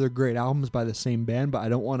play other great albums by the same band, but I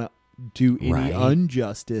don't want to do any Right.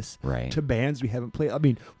 injustice Right. to bands we haven't played. I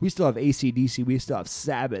mean, we still have AC/DC, we still have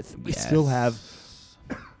Sabbath, we Yes. still have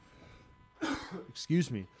excuse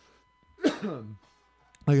me.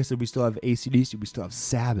 Like I said, we still have AC/DC, we still have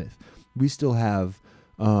Sabbath, we still have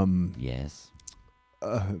Yes.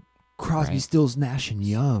 Crosby, Right. Stills, Nash and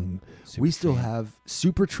Young. We still Supertramp. have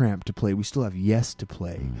Supertramp to play. We still have Yes to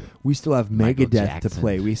play. We still have Michael Megadeth to Jackson.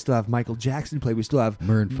 play. We still have Michael Jackson to play. We still have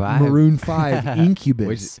Maroon 5. Maroon 5, Incubus.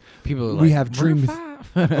 Which people are like, we have Maroon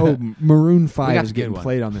Dream. Maroon 5 got is the good getting one.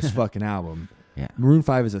 played on this fucking album. Yeah. Maroon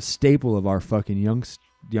 5 is a staple of our fucking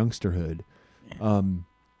youngsterhood.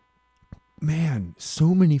 man,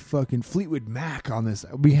 so many fucking Fleetwood Mac on this.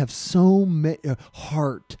 We have so many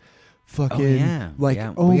Heart. Fucking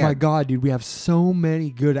my god, dude, we have so many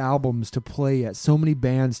good albums to play at, so many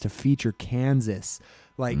bands to feature. Kansas,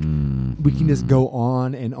 like we can just go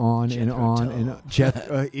on and on and on and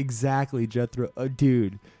exactly Jethro,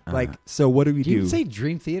 dude. Like, so what do we do? Did you say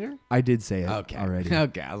Dream Theater? I did say it already.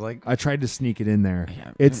 Okay, I was like, I tried to sneak it in there.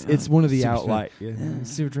 Yeah, It's one of the Super outliers.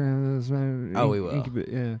 Oh, we will.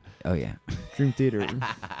 Yeah, oh yeah, Dream Theater.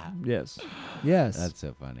 Yes. that's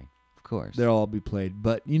so funny. Of course, They'll all be played,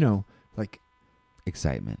 but like.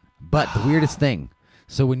 excitement. But the weirdest thing,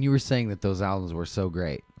 so when you were saying that those albums were so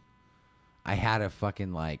great, I had a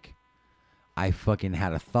fucking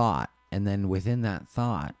had a thought, and then within that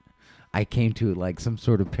thought, I came to like some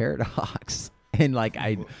sort of paradox, and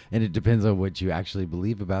and it depends on what you actually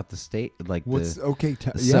believe about the state, like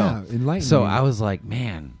enlighten So me. I was like,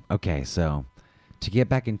 man, okay, so to get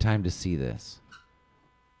back in time to see this.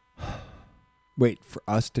 Wait, for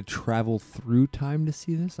us to travel through time to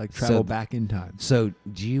see this? Like travel back in time? So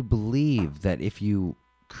do you believe that if you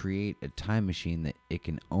create a time machine that you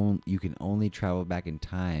can only travel back in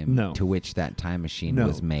time to which that time machine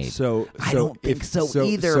was made? So I don't think so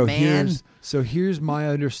either, man. Here's my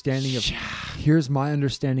understanding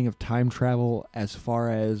of time travel as far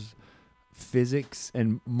as physics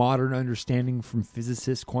and modern understanding from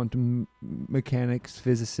physicists, quantum mechanics,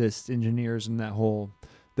 physicists, engineers, and that whole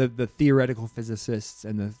the theoretical physicists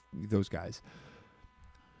and those guys.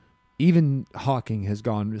 Even Hawking has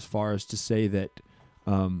gone as far as to say that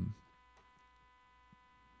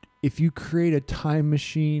if you create a time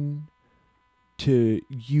machine to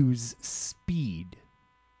use speed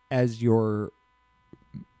as your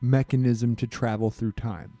mechanism to travel through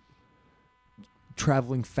time,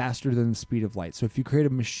 traveling faster than the speed of light. So if you create a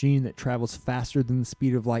machine that travels faster than the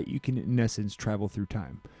speed of light, you can in essence travel through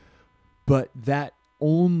time. But that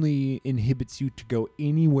only inhibits you to go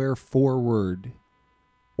anywhere forward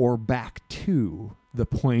or back to the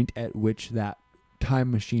point at which that time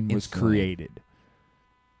machine was created.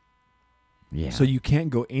 Yeah. So you can't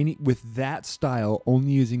go with that style,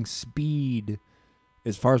 only using speed,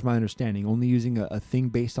 as far as my understanding, only using a thing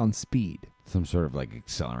based on speed. Some sort of like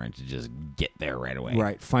accelerant to just get there right away.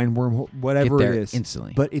 Right. Find wormhole, whatever get there it is.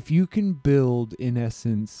 Instantly. But if you can build, in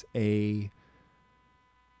essence, a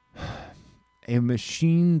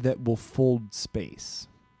machine that will fold space,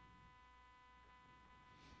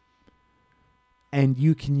 and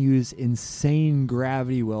you can use insane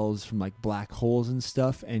gravity wells from like black holes and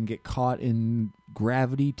stuff and get caught in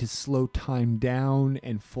gravity to slow time down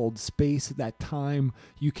and fold space at that time,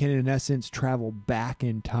 you can in essence travel back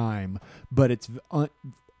in time. But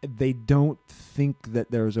they don't think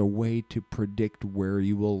that there's a way to predict where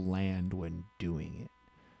you will land when doing it,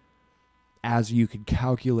 as you could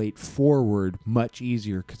calculate forward much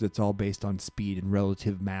easier because it's all based on speed and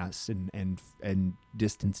relative mass and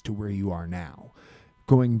distance to where you are now.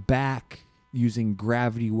 Going back using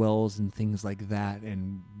gravity wells and things like that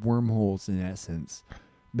and wormholes, in essence,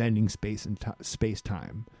 bending space and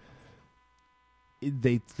space-time.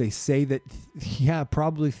 They say that,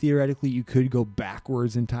 probably theoretically you could go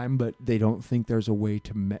backwards in time, but they don't think there's a way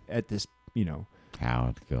to at this,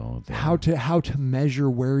 how to go there. How to measure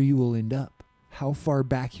where you will end up, how far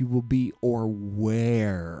back you will be, or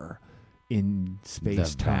where in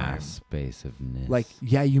space time. Space-ofness. Like,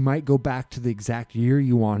 you might go back to the exact year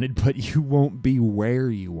you wanted, but you won't be where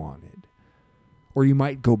you wanted. Or you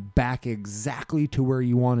might go back exactly to where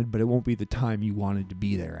you wanted, but it won't be the time you wanted to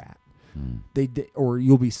be there at. Or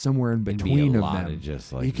you'll be somewhere in between of them.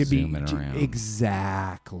 Just like you could zooming be around.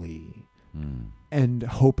 Exactly. And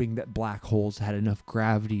hoping that black holes had enough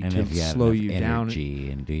gravity and to if you have slow enough you energy,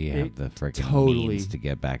 down. And do you have the freaking means to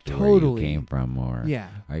get back to where you came from, or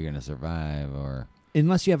are you going to survive? Or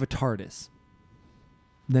unless you have a TARDIS,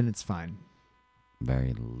 then it's fine.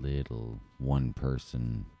 Very little, one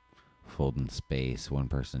person folding space, one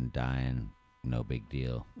person dying, no big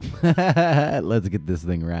deal. Let's get this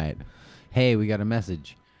thing right. Hey, we got a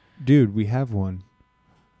message. Dude, we have one.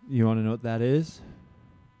 You want to know what that is?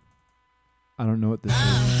 I don't know what this is.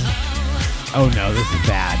 Oh no, this is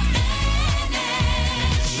bad.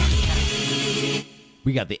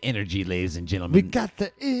 We got the energy, ladies and gentlemen. We got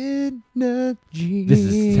the energy. This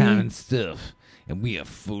is Time and Stuff, and we are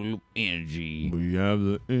full of energy. We have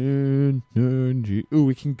the energy. Ooh,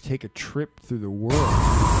 we can take a trip through the world.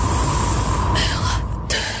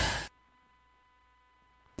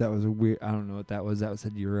 That was a weird. I don't know what that was. That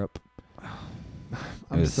said Europe.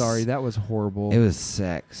 I'm sorry. That was horrible. It was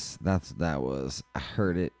sex. That was. I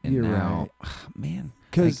heard it, and You're now, right. Man,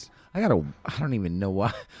 because I don't even know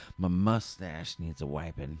why my mustache needs a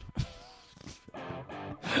wiping.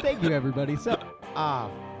 Thank you, everybody. So,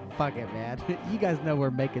 fuck it, man. You guys know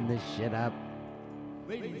we're making this shit up.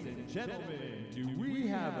 Ladies and gentlemen, do we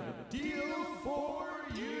have a deal for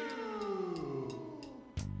you?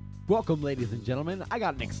 Welcome, ladies and gentlemen. I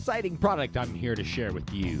got an exciting product I'm here to share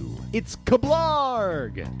with you. It's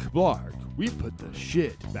Kablarg. Kablarg, we put the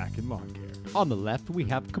shit back in lawn care. On the left, we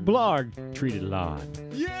have Kablarg treated lawn.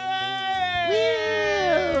 Yay!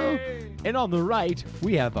 And on the right,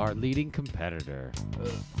 we have our leading competitor.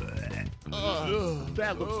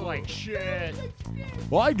 That looks like shit.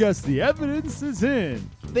 Well, I guess the evidence is in.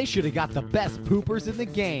 They should have got the best poopers in the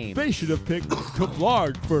game. They should have picked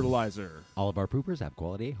Kablarg fertilizer. All of our poopers have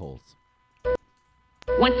quality a-holes.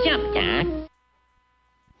 What's up, Doc?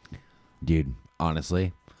 Dude,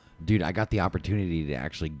 honestly, I got the opportunity to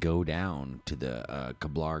actually go down to the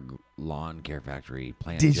Kablarg Lawn Care Factory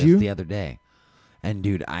plant Did just you? the other day. And,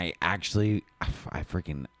 dude, I had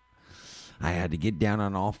to get down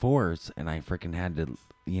on all fours, and I freaking had to,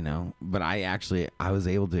 but I was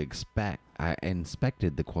able to I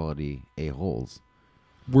inspected the quality a-holes.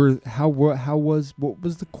 What was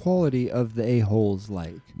the quality of the a-holes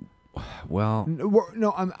like? Well, No,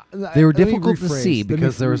 they were let me difficult to rephrase. see Let me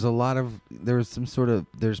because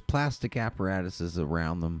there's plastic apparatuses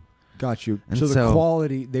around them. Got you. And So so-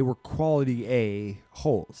 they were quality A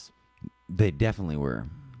holes. They definitely were.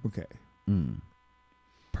 Okay, Mm.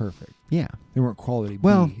 perfect. Yeah. They weren't quality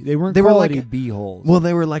Well, B. They weren't they were quality like B holes. Well,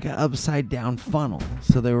 they were like an upside down funnel.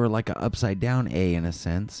 So they were like an upside down A in a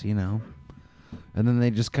sense, And then they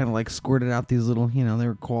just kind of like squirted out these little, they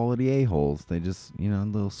were quality A holes. They just,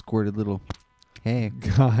 little squirted little, hey,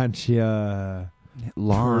 Gotcha.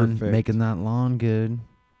 lawn, Perfect. making that lawn good.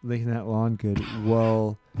 Making that lawn good.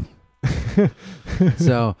 Well,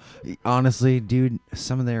 So, honestly, dude,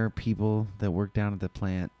 some of their people that work down at the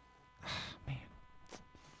plant, man,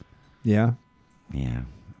 yeah. yeah,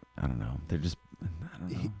 I don't know. They're just, I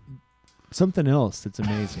don't know. Something else that's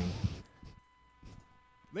amazing.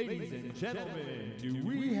 Ladies and gentlemen, do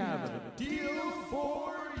we have a deal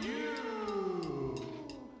for you?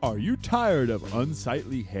 Are you tired of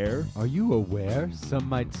unsightly hair? Are you aware some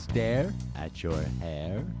might stare at your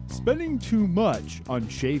hair? Spending too much on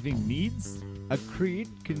shaving needs? A creed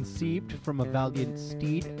conceived from a valiant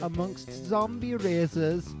steed amongst zombie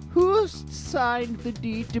razors. Who's signed the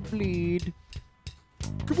deed to bleed?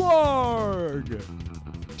 Kablarg!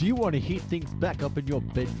 Do you want to heat things back up in your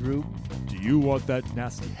bedroom? Do you want that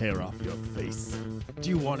nasty hair off your face? Do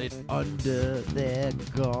you want it under there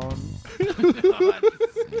gone?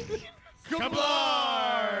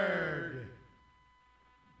 Kablarg!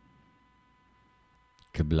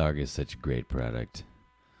 Kablarg is such a great product.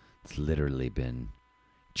 It's literally been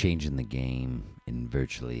changing the game in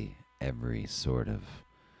virtually every sort of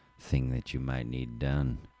thing that you might need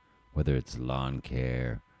done, whether it's lawn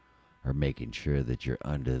care or making sure that you're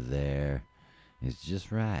under there is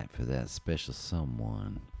just right for that special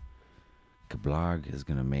someone. Kablarg is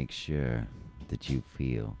going to make sure that you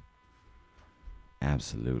feel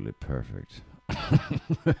absolutely perfect.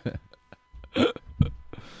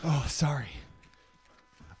 Oh, sorry.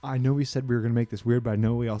 I know we said we were going to make this weird, but I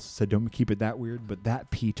know we also said don't keep it that weird, but that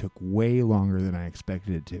pee took way longer than I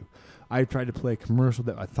expected it to. I tried to play a commercial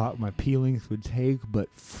that I thought my pee length would take, but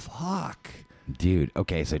fuck. Dude,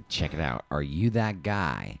 okay, so check it out. Are you that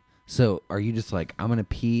guy? So are you just like, I'm going to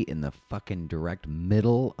pee in the fucking direct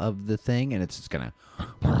middle of the thing, and it's just going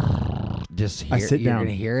to just hear I sit you're down.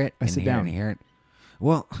 going to hear it? I and sit hear it down. and hear it?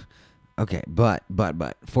 Well, okay, but,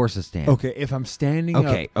 force a stand. Okay, if I'm standing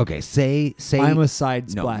Okay, up, okay, say. I'm a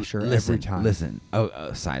side no, splasher listen, every time. Listen,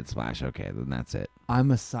 side splash, okay, then that's it. I'm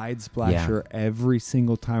a side splasher every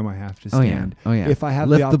single time I have to stand. Oh yeah. If I have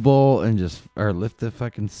lift the the bowl and just, or lift the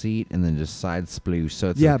fucking seat and then just side sploosh. So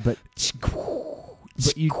it's yeah, like,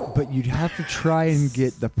 but you'd have to try and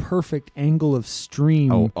get the perfect angle of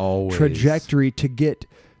stream always. trajectory to get,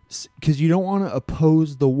 because you don't want to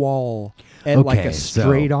oppose the wall at like Okay, a so-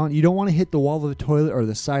 straight on. You don't want to hit the wall of the toilet or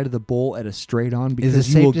the side of the bowl at a straight on, because Is it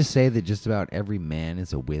you safe will, to say that just about every man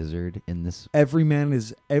is a wizard in this? every man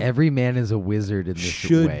is Every man is a wizard in this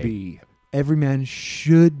should way. be. Every man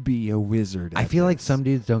should be a wizard. I at feel like this. some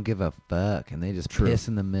dudes don't give a fuck and they just True. piss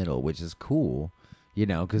in the middle, which is cool,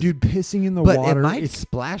 because dude pissing in the but water. it might it's-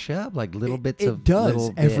 splash up like little bits it of does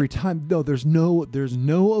little every bit. time. No, there's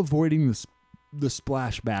no avoiding the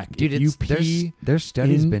splashback. Dude, if you pee, there's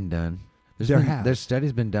studies in- been done. There's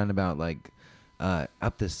studies been done about like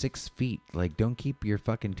up to 6 feet. Like, don't keep your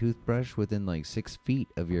fucking toothbrush within like 6 feet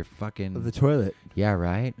of your fucking of the toilet. Yeah,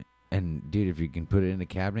 right. And dude, if you can put it in a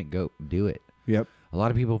cabinet, go do it. Yep. A lot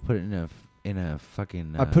of people put it in in a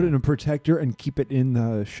fucking. I put it in a protector and keep it in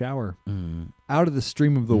the shower, out of the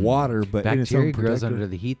stream of the water. But in its own bacteria grows protector. under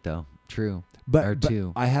the heat, though. True. But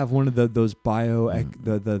I have one of those bio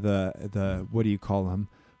the what do you call them?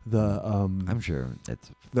 I'm sure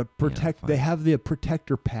it's the protect. fine. They have the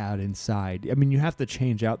protector pad inside. I mean, you have to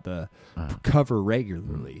change out the cover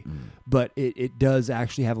regularly, but it does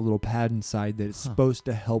actually have a little pad inside that is supposed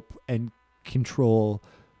to help and control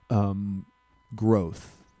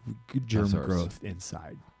growth, germ growth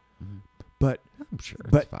inside. But I'm sure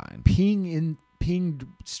but it's fine.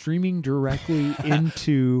 streaming directly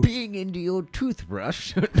into Peeing into your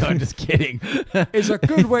toothbrush. No, I'm just kidding. is a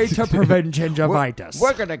good way to prevent gingivitis.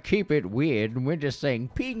 We're gonna keep it weird, and we're just saying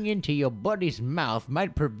peeing into your buddy's mouth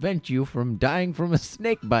might prevent you from dying from a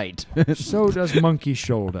snake bite. So does monkey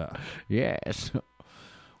shoulder. Yes.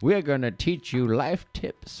 We're gonna teach you life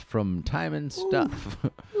tips from Time and Stuff.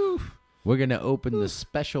 We're gonna open the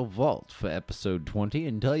special vault for episode 20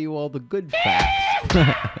 and tell you all the good facts.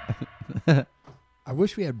 I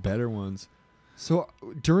wish we had better ones. So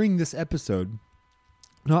during this episode,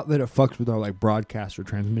 not that it fucks with our like broadcast or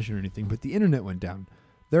transmission or anything, but the internet went down.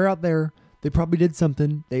 They're out there. They probably did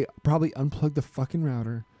something. They probably unplugged the fucking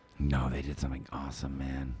router. No, they did something awesome,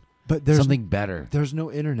 man. But there's something better. There's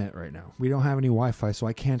no internet right now. We don't have any Wi-Fi, so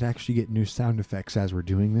I can't actually get new sound effects as we're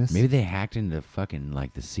doing this. Maybe they hacked into fucking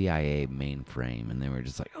like the CIA mainframe, and they were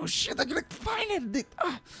just like, "Oh shit, they're gonna find it."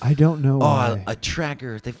 I don't know. Oh, a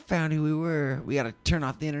tracker. They found who we were. We gotta turn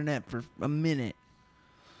off the internet for a minute.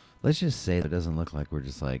 Let's just say it doesn't look like we're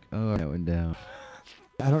just like, oh, that went down.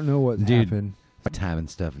 I don't know what happened. Time and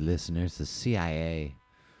Stuff listeners, the CIA.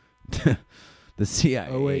 The CIA.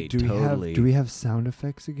 Oh wait, totally. do we have sound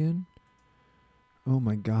effects again? Oh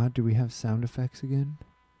my God, do we have sound effects again?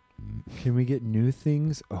 Can we get new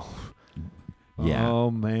things? Oh, yeah. Oh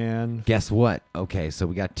man. Guess what? Okay, so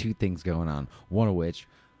we got two things going on. One of which.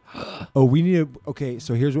 Oh, we need to. Okay,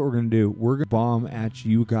 so here's what we're gonna do. We're gonna bomb at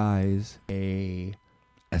you guys a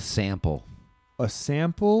sample. A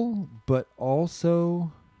sample, but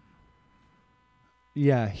also.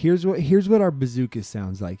 Yeah, here's what our bazooka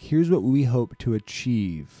sounds like. Here's what we hope to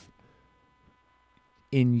achieve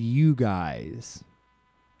in you guys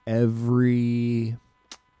every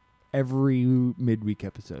midweek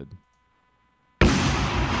episode.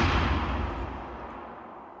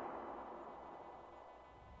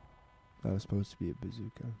 That was supposed to be a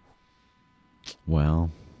bazooka.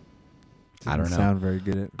 Well, I don't know. Sound very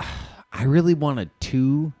good at. I really want a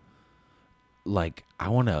two. Like, I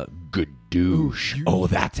want a gadoosh. Oh,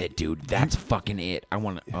 that's it, dude. That's fucking it. I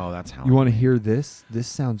want to. Oh, that's how. You want to hear this? This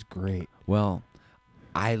sounds great. Well,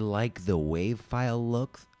 I like the wave file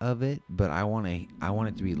look of it, but I want it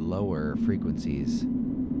to be lower frequencies.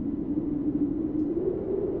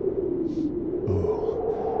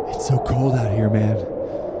 Oh, it's so cold out here, man.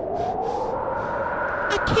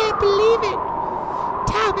 I can't believe it.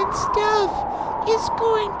 Time and Stuff is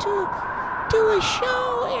going to do a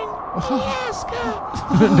show in Alaska.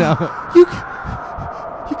 No. You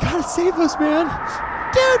gotta save us, man.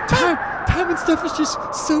 Dude, Time and Stuff is just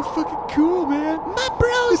so fucking cool, man. my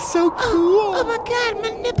bros. It's so cool. Oh my God, my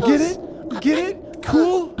nipples. Get it? Get it?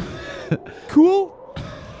 Cool? Cool?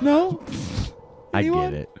 No? Anyone? I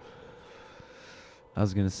get it. I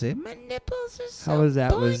was gonna say My nipples are so How was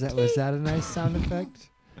that? pointy. Was that a nice sound effect?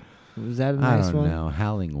 Was that a nice I don't one? know.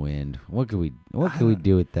 Howling wind. What could we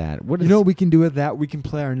do with that? What You is, know what we can do with that? We can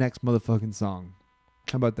play our next motherfucking song.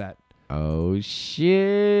 How about that? Oh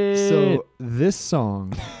shit! So this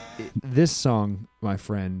song, my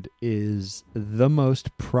friend, is the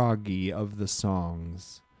most proggy of the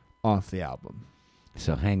songs off the album.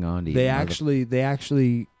 So hang on to They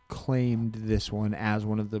actually claimed this one as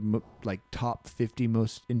one of the top 50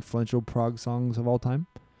 most influential prog songs of all time.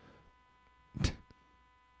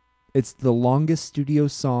 It's the longest studio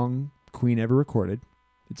song Queen ever recorded.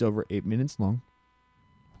 It's over 8 minutes long.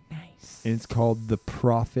 Nice. And it's called The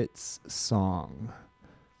Prophet's Song.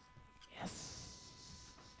 Yes.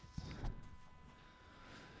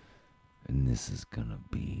 And this is gonna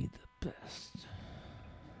be the best.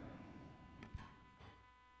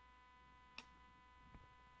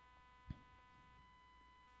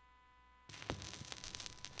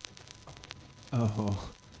 Oh.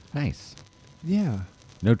 Nice. Yeah.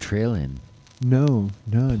 No trail in. No,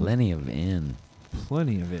 none. Plenty of in.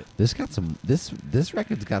 Plenty of it. This got some. This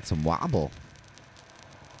record's got some wobble.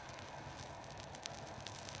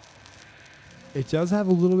 It does have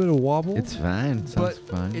a little bit of wobble. It's fine. Sounds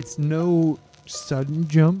but fine. it's no sudden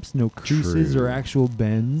jumps, no creases True. or actual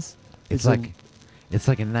bends. It's like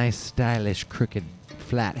a nice, stylish, crooked,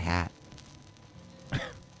 flat hat.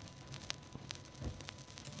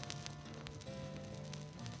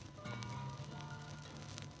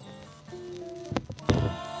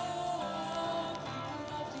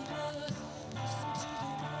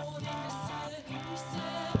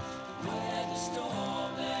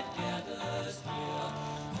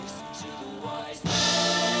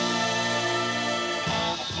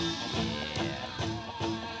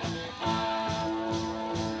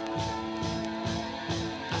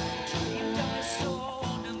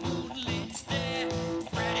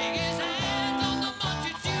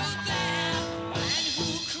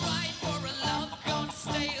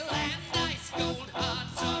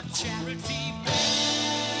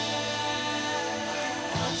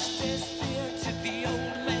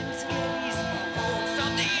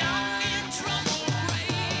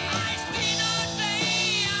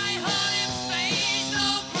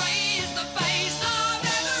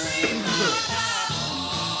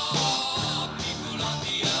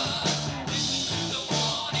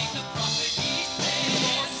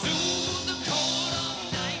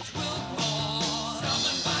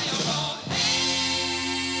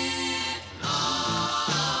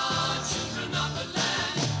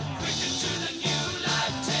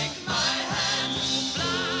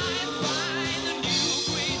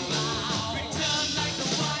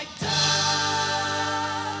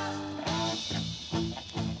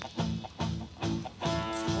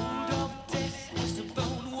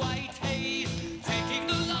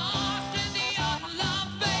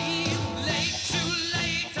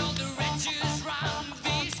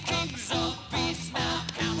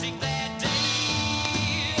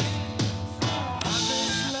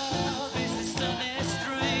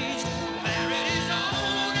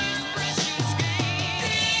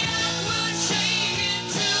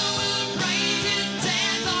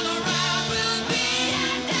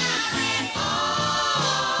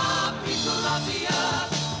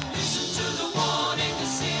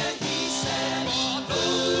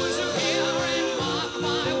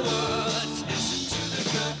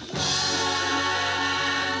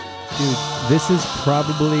 This is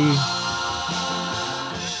probably...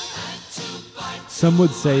 Some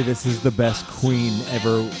would say this is the best Queen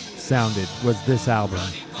ever sounded, was this album,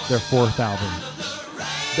 their fourth album.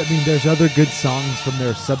 I mean, there's other good songs from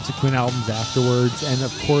their subsequent albums afterwards, and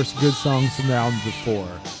of course good songs from their albums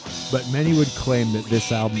before. But many would claim that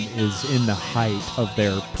this album is in the height of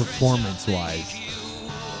their performance-wise.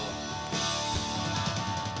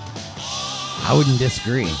 I wouldn't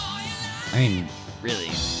disagree. I mean, really.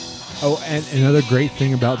 Oh, and another great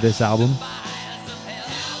thing about this album,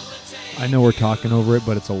 I know we're talking over it,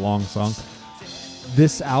 but it's a long song.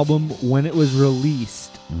 This album, when it was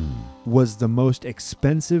released, was the most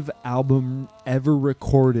expensive album ever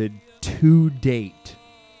recorded to date.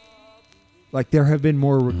 Like, there have been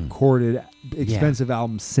more recorded expensive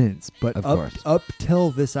albums since, but up till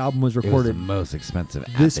this album was recorded, it was the most expensive.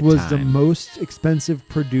 This was the most expensive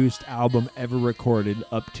produced album ever recorded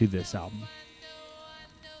up to this album.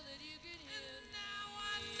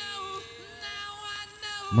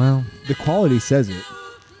 Well, the quality says it.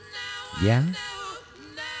 Yeah.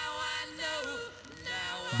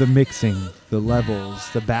 The mixing, the levels,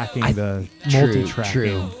 the backing, the multi-tracking.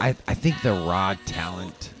 True. I think the raw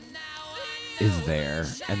talent is there,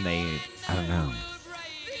 and I don't know.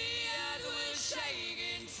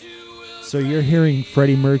 So you're hearing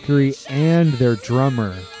Freddie Mercury and their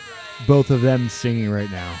drummer, both of them singing right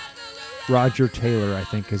now. Roger Taylor, I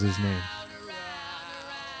think, is his name.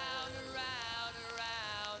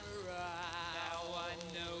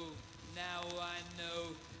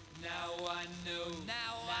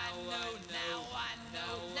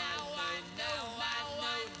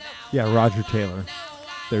 Yeah, Roger Taylor,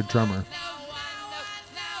 their drummer.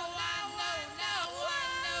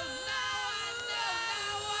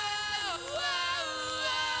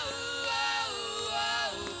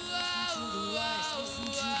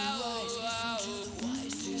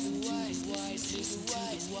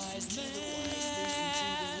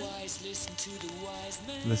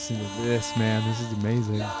 Listen to this, man. This is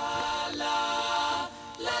amazing.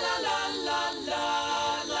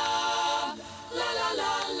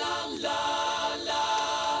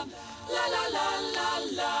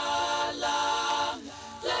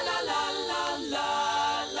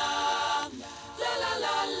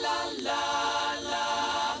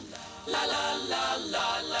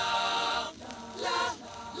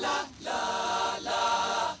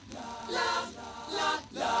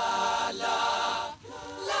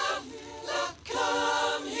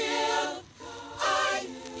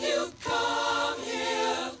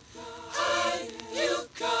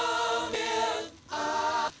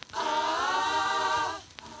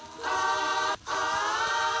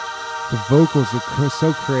 The vocals are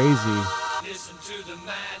so crazy. Listen to the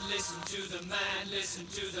man, listen to the man, listen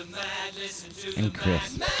to the man, listen to and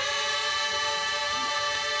crisp.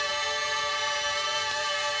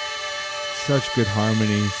 Such good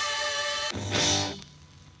harmonies.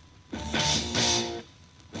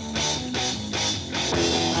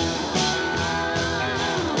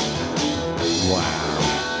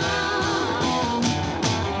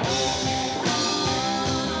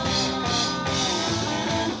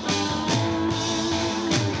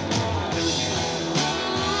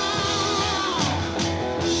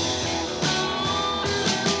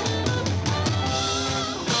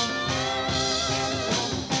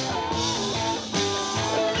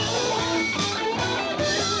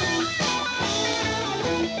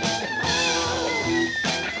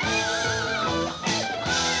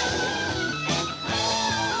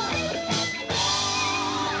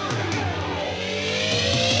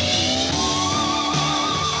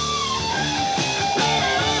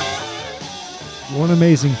 One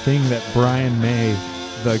amazing thing that Brian May,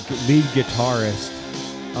 the lead guitarist,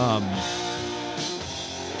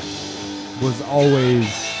 was always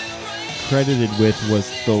credited with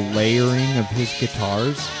was the layering of his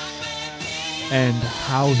guitars and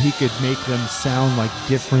how he could make them sound like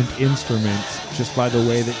different instruments just by the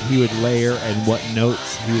way that he would layer and what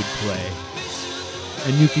notes he would play.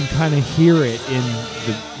 And you can kind of hear it in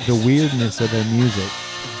the weirdness of their music.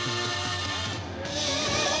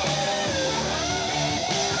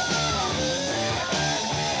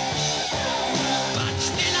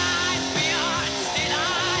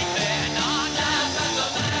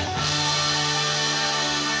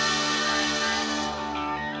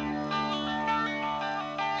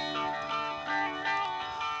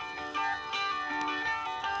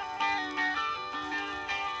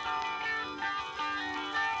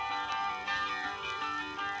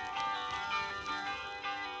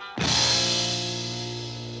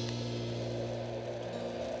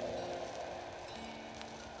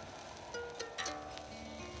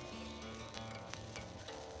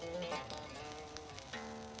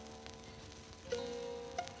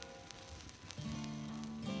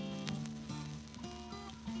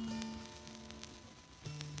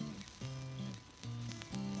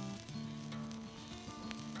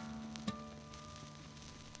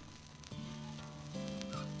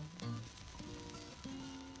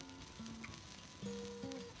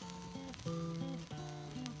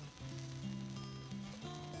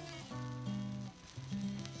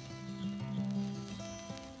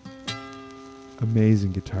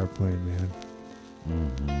 Amazing guitar playing, man.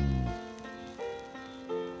 Mm-hmm.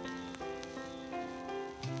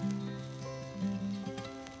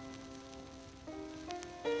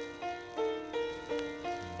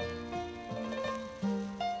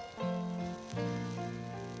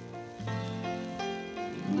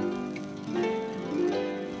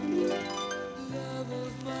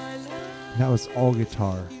 That was all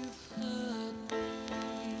guitar.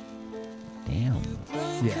 Damn.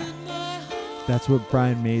 Yeah. That's what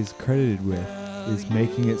Brian May's credited with, is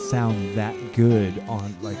making it sound that good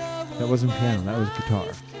on, like, that wasn't piano, that was guitar.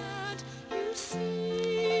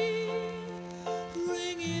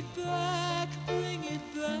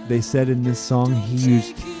 They said in this song he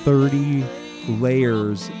used 30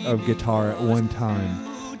 layers of guitar at one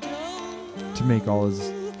time to make all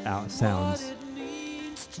his sounds.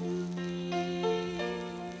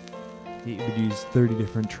 He would use 30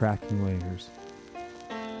 different tracking layers.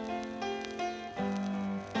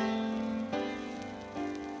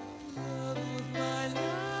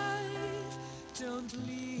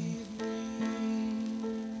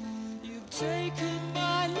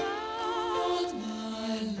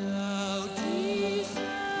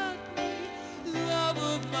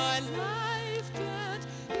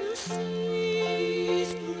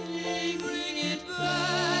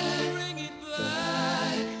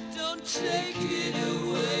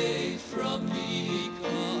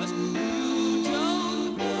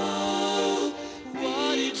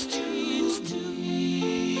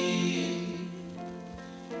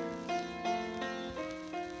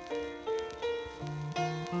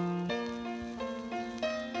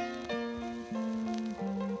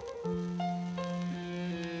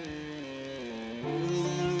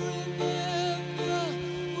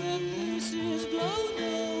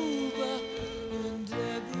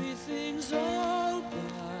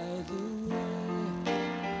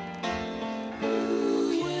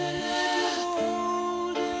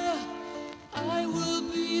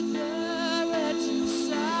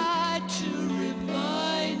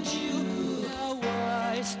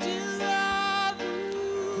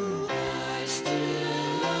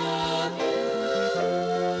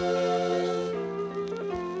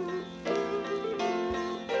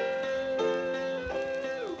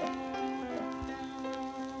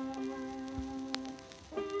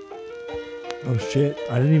 Oh shit,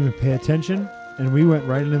 I didn't even pay attention, and we went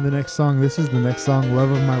right into the next song. This is the next song,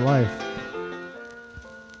 Love of My Life.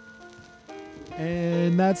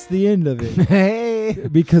 And that's the end of it. Hey!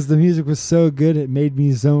 Because the music was so good, it made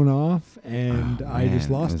me zone off, and I just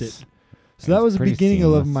lost it. So that was the beginning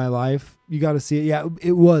of Love of My Life. You got to see it. Yeah,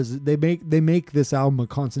 it was. They make this album a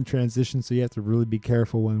constant transition, so you have to really be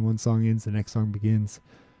careful when one song ends, the next song begins.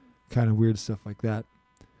 Kind of weird stuff like that.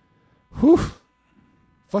 Whew.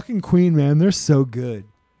 Fucking Queen, man. They're so good.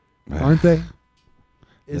 Aren't they?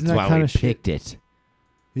 Isn't that kind of picked it?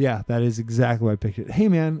 Yeah, that is exactly why I picked it. Hey,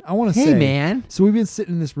 man, I want to say. Hey, man. So we've been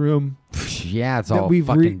sitting in this room. Yeah, it's all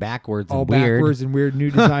fucking backwards and weird. Backwards and weird new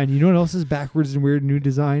design. You know what else is backwards and weird new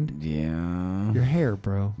design? Yeah. Your hair,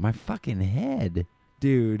 bro. My fucking head.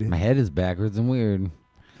 Dude. My head is backwards and weird.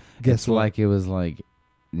 Guess what? Like it was like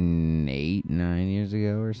 8-9 years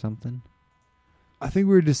ago or something. I think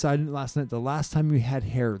we were deciding last night, the last time we had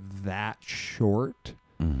hair that short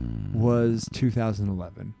was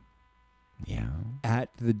 2011. Yeah.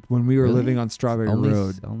 When we were living on Strawberry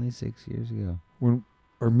Road. Only 6 years ago.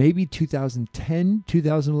 Or maybe 2010,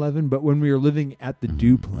 2011, but when we were living at the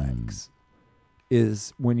duplex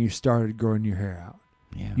is when you started growing your hair out.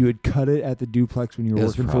 Yeah. You would cut it at the duplex when you were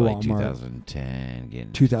working for Walmart.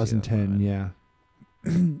 2010. 2010, yeah.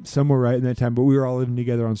 Somewhere right in that time, but we were all living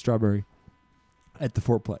together on Strawberry at the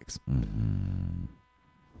Fourplex. Mm-hmm.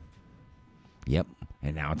 Yep.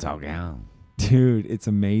 And now it's all gone. Dude, it's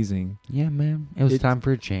amazing. Yeah, man. It was time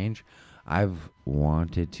for a change. I've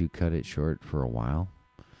wanted to cut it short for a while,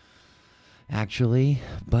 actually,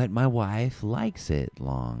 but my wife likes it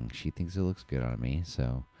long. She thinks it looks good on me,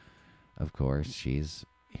 so of course she's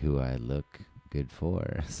who I look good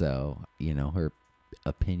for. So, her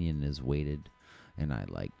opinion is weighted, and I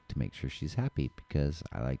like to make sure she's happy because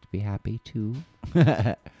I like to be happy too.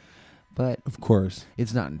 But of course,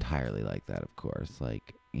 it's not entirely like that, of course.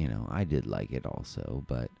 Like, I did like it also,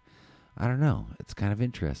 but I don't know. It's kind of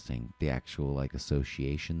interesting. The actual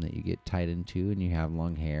association that you get tied into and you have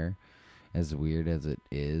long hair, as weird as it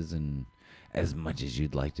is, and as much as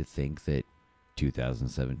you'd like to think that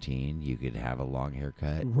 2017 you could have a long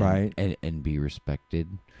haircut, right, and be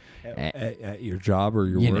respected at your job or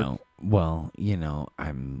your work.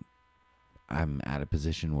 I'm at a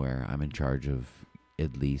position where I'm in charge of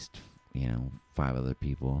at least 5 other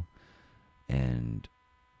people, and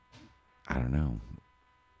I don't know.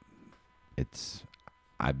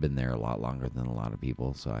 I've been there a lot longer than a lot of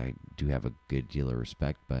people, so I do have a good deal of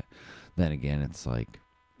respect. But then again, it's like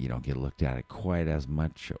you don't get looked at it quite as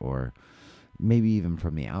much, or maybe even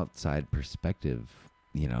from the outside perspective,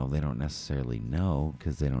 they don't necessarily know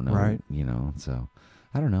because they don't know, Right. So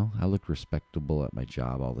I don't know. I look respectable at my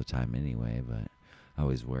job all the time anyway, but I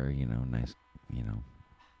always wear, nice,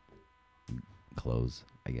 clothes,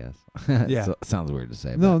 I guess. Yeah. So, sounds weird to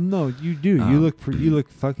say. No, but, you do. You look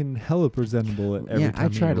fucking hella presentable at every time I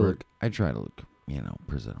try you to work. look. I try to look,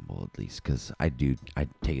 presentable at least, because I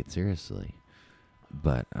take it seriously.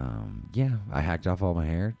 But I hacked off all my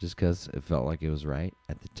hair just because it felt like it was right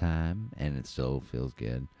at the time, and it still feels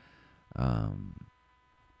good.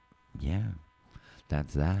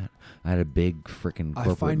 That's that. I had a big freaking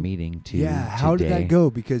corporate meeting too. Yeah, how did that go?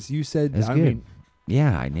 Because you said, It's good.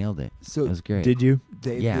 Yeah, I nailed it. So it was great. Did you?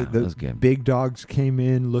 It was good. Big dogs came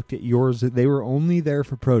in, looked at yours. They were only there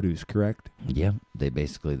for produce, correct? Yeah, they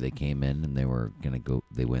came in and they were gonna go.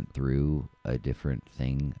 They went through a different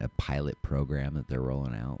thing, a pilot program that they're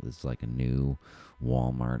rolling out. This is like a new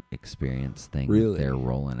Walmart experience thing Really? that they're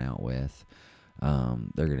rolling out with.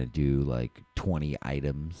 They're gonna do like 20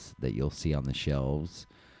 items that you'll see on the shelves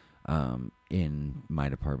in my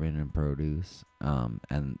department in produce,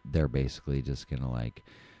 and they're basically just gonna like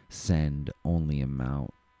send only an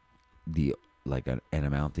amount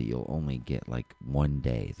that you'll only get like one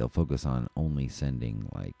day. They'll focus on only sending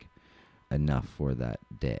like enough for that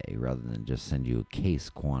day rather than just send you a case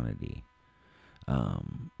quantity.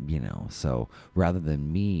 So rather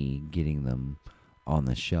than me getting them on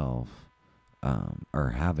the shelf or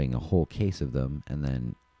having a whole case of them and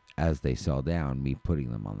then as they sell down, me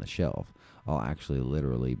putting them on the shelf, I'll actually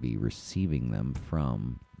literally be receiving them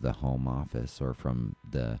from the home office or from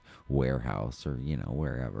the warehouse or,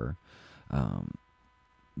 wherever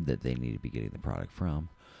that they need to be getting the product from.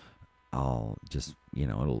 I'll just,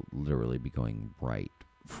 it'll literally be going right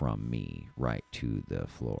from me right to the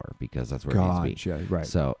floor because that's where it needs to be. Right.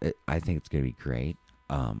 So I think it's going to be great.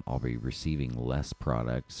 I'll be receiving less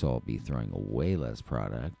product, so I'll be throwing away less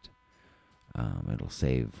product. It'll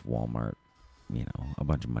save Walmart, a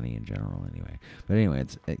bunch of money in general anyway. But anyway,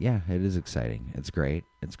 it is exciting. It's great.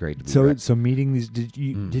 It's great to be So meeting these, did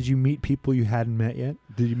you meet people you hadn't met yet?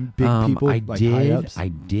 Did you big people high ups? I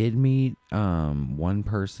did meet one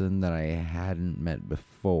person that I hadn't met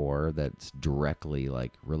before that's directly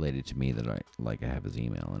like related to me that I have his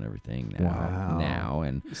email and everything now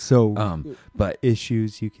and so but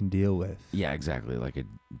issues you can deal with. Yeah, exactly. Like a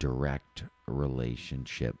direct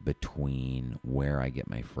relationship between where I get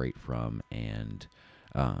my freight from and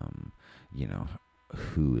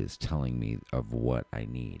who is telling me of what I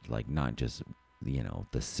need, like not just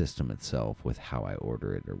the system itself with how I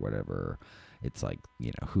order it or whatever. It's like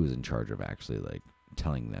who's in charge of actually like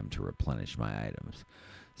telling them to replenish my items.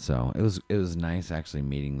 So it was nice actually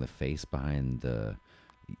meeting the face behind the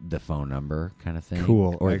phone number kind of thing.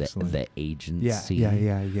 Cool. Or Excellent. the agency.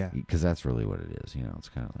 Yeah. Because that's really what it is. It's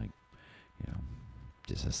kind of like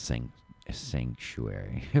just a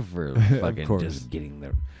sanctuary for fucking just getting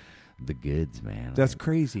the goods, man. That's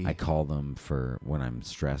crazy. I call them for when I'm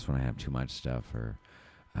stressed, when I have too much stuff, or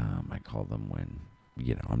I call them when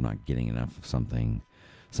I'm not getting enough of something.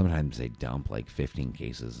 Sometimes they dump like 15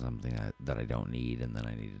 cases of something that I don't need, and then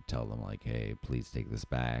I need to tell them like, hey, please take this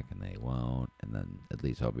back, and they won't, and then at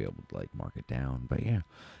least I'll be able to like mark it down. But yeah,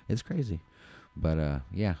 it's crazy. But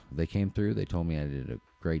yeah, they came through. They told me I did a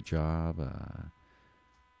great job,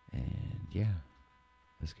 and yeah,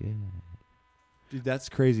 it's good. Dude, that's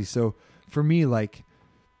crazy. So for me, like,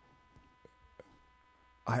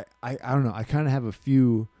 I don't know. I kind of have a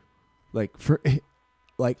few, like,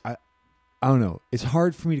 I don't know. It's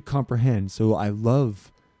hard for me to comprehend. So I don't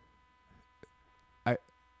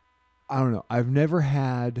know. I've never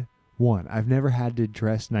had to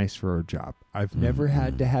dress nice for a job. I've never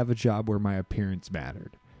had to have a job where my appearance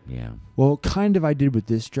mattered. Yeah. Well, kind of I did with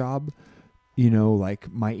this job.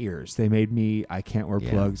 Like my ears. They made me, I can't wear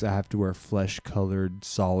plugs. I have to wear flesh-colored,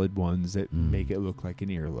 solid ones that make it look like an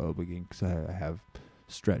earlobe again because I have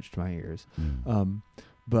stretched my ears.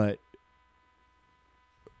 But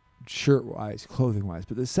shirt-wise, clothing-wise.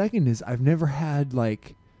 But the second is I've never had,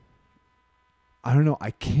 like, I don't know,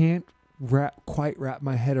 I can't quite wrap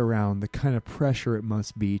my head around the kind of pressure it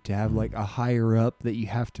must be to have, like, a higher up that you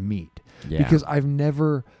have to meet. Yeah. Because I've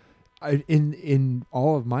never in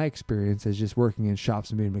all of my experience as just working in shops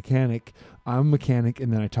and being a mechanic, I'm a mechanic,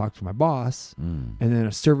 and then I talk to my boss, and then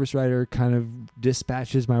a service writer kind of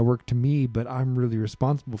dispatches my work to me, but I'm really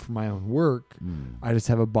responsible for my own work. I just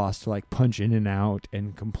have a boss to like punch in and out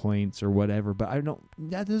and complaints or whatever, but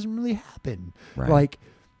that doesn't really happen. Right. Like,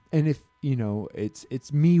 and if, you know,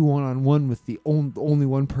 it's me one-on-one with the only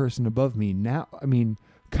one person above me. Now, I mean,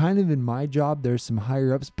 kind of in my job, there's some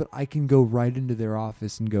higher ups, but I can go right into their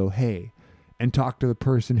office and go, hey, and talk to the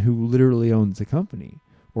person who literally owns the company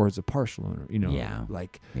or is a partial owner, you know,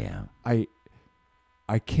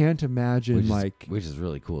 I can't imagine which is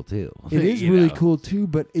really cool too. It is really cool too,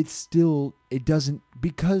 but it's still, it doesn't,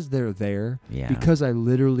 because they're there, because I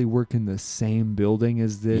literally work in the same building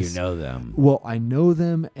as this. You know them. Well, I know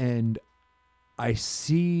them, and I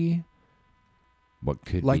see what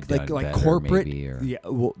could like be done like better, corporate, maybe, or... yeah.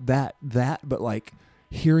 Well, that, but like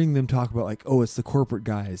hearing them talk about like, oh, it's the corporate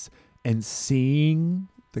guys, and seeing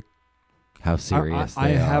how serious I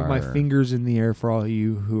they have are. my fingers in the air for all of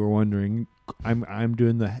you who are wondering. I'm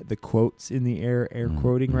doing the quotes in the air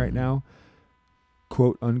quoting right now.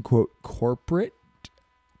 Quote unquote corporate.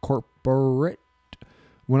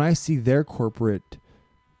 When I see their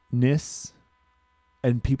corporateness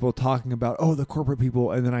and people talking about, oh, the corporate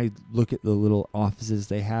people, and then I look at the little offices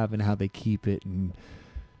they have and how they keep it, and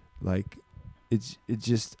like it's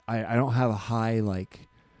just I don't have a high like,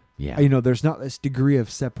 you know, there's not this degree of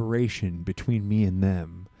separation between me and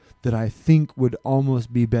them that I think would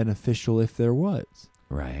almost be beneficial if there was.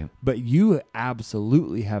 Right. But you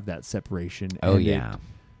absolutely have that separation. Oh, yeah.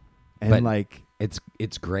 And but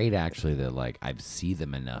it's great actually that like I see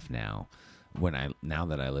them enough now now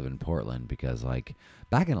that I live in Portland, because like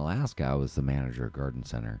back in Alaska I was the manager of Garden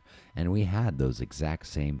Center, and we had those exact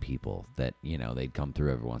same people that, you know, they'd come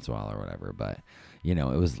through every once in a while or whatever, but you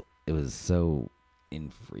know, it was so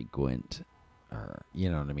infrequent, or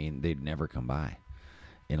you know what I mean, they'd never come by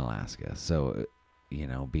in Alaska. So, you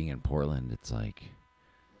know, being in Portland, it's like,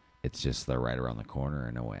 it's just they're right around the corner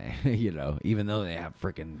in a way, you know, even though they have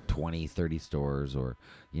freaking 20, 30 stores, or,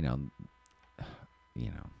 you know,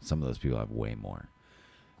 some of those people have way more.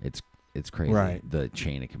 It's crazy. Right. The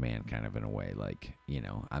chain of command kind of in a way, like, you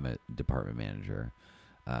know, I'm a department manager.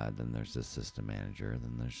 Then there's the system manager,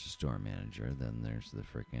 then there's the store manager, then there's the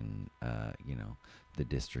freaking, you know, the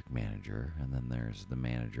district manager, and then there's the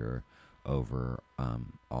manager over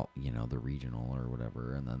all, you know, the regional or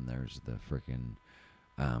whatever, and then there's the freaking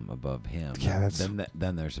above him. Yeah,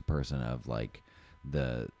 then there's a person of like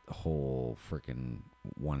the whole freaking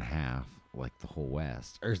one half, like the whole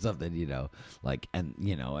West or something, you know, like, and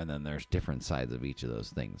you know, and then there's different sides of each of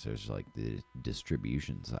those things. There's like the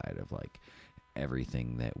distribution side of like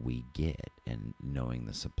everything that we get and knowing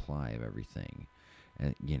the supply of everything.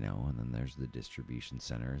 And, you know, and then there's the distribution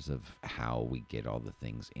centers of how we get all the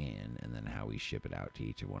things in, and then how we ship it out to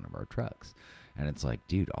each of one of our trucks. And it's like,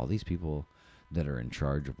 dude, all these people that are in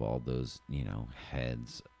charge of all those, you know,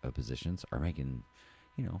 heads of positions are making,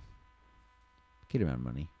 you know, a good amount of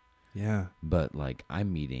money. Yeah. But like,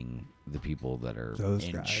 I'm meeting the people that are those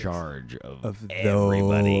in guys. charge of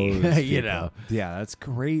Everybody. you know. Yeah, that's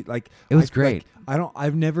great. Like, it was great. Like,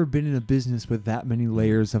 I've never been in a business with that many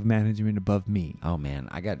layers of management above me. Oh man,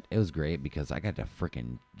 it was great because I got to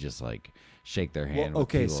freaking just like shake their hand. Well,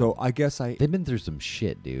 okay, so I guess they've been through some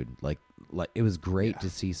shit, dude. Like it was great to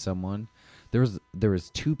see someone. There was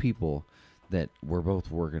two people that were both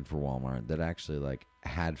working for Walmart that actually like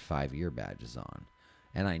had 5-year badges on.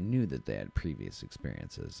 And I knew that they had previous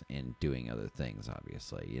experiences in doing other things,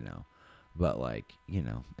 obviously, you know. But, like, you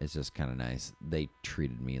know, it's just kind of nice. They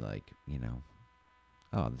treated me like, you know,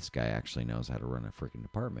 oh, this guy actually knows how to run a freaking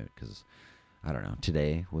department. Because, I don't know,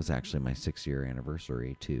 today was actually my 6-year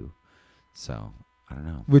anniversary, too. So, I don't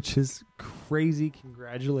know. Which is crazy.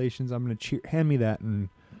 Congratulations. I'm going to hand me that. And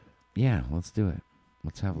yeah, let's do it.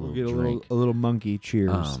 Let's have a little drink. A little monkey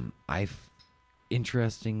cheers.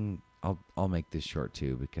 Interesting... I'll make this short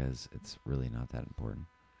too because it's really not that important.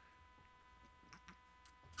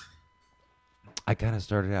 I kind of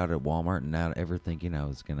started out at Walmart and not ever thinking I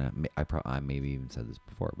was gonna. I maybe even said this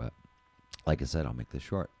before, but like I said, I'll make this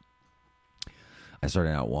short. I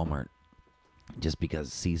started out at Walmart just because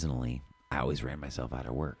seasonally I always ran myself out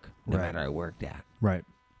of work, no matter I worked at. Right.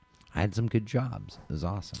 I had some good jobs. It was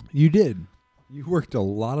awesome. You did. You worked a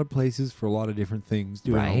lot of places for a lot of different things,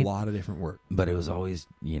 doing a lot of different work. But it was always,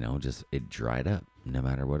 you know, just it dried up no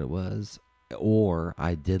matter what it was. Or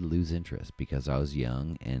I did lose interest because I was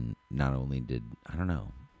young, and not only did, I don't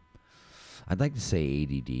know, I'd like to say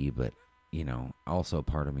ADD, but, you know, also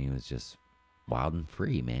part of me was just wild and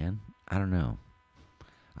free, man. I don't know.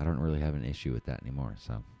 I don't really have an issue with that anymore,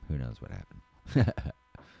 so who knows what happened.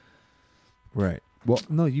 Right. Well,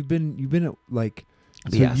 no, you've been at like.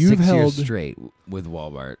 So yeah, you've 6 held years straight with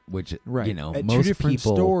Walmart, which right you know at most two different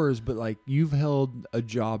people stores, but like you've held a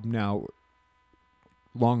job now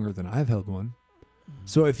longer than I've held one.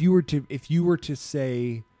 So if you were to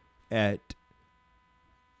say at,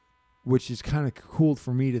 which is kind of cool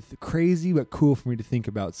for me to crazy but cool for me to think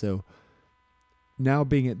about. So now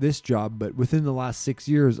being at this job, but within the last 6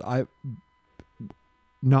 years, I,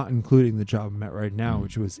 not including the job I'm at right now,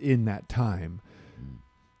 which was in that time.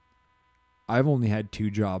 I've only had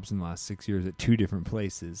 2 jobs in the last 6 years at 2 different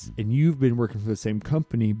places, and you've been working for the same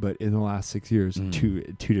company, but in the last 6 years, two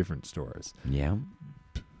different stores. Yeah.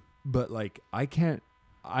 But like,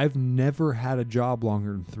 I've never had a job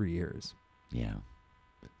longer than 3 years. Yeah.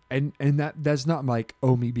 And that's not like,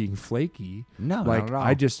 me being flaky. No, like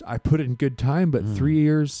not at all. I put in good time, but 3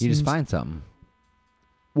 years. You just find something.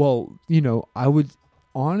 Well, I would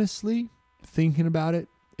honestly, thinking about it,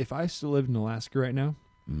 if I still lived in Alaska right now,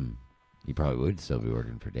 you probably would still be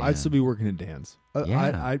working for Dan. I'd still be working at Dan's.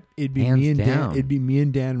 Yeah. It'd be Hands me and Dan. down. It'd be me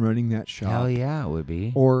and Dan running that shop. Hell yeah, it would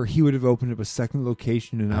be. Or he would have opened up a second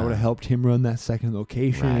location, and I would have helped him run that second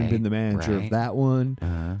location and been the manager of that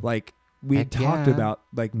one. Like we had talked about,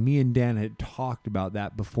 like me and Dan had talked about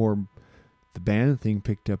that before the band thing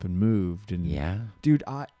picked up and moved. And dude,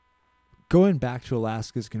 going back to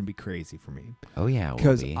Alaska is going to be crazy for me. Oh yeah,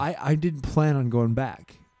 because I didn't plan on going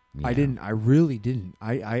back. Yeah. I really didn't.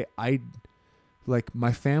 I like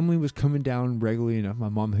my family was coming down regularly enough. My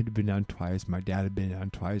mom had been down twice. My dad had been down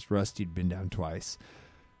twice. Rusty had been down twice.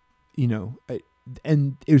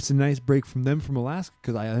 And it was a nice break from them from Alaska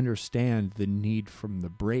because I understand the need from the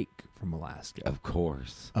break from Alaska. Of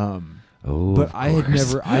course. But I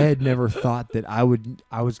had never thought that I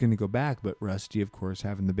was going to go back. But Rusty, of course,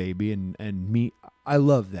 having the baby and me, I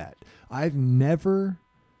love that. I've never,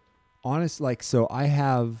 so I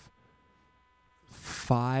have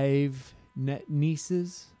 5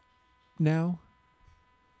 nieces now.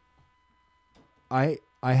 I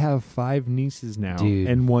have 5 nieces now. Dude.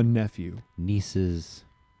 And 1 nephew. Nieces.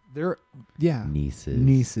 They're Nieces.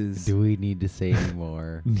 Nieces. Do we need to say any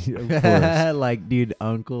more? Of course. Like, dude,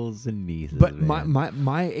 uncles and nieces. But man.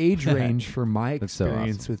 my age range for my That's so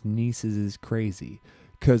experience awesome. with nieces is crazy.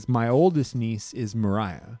 Because my oldest niece is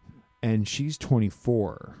Mariah, and she's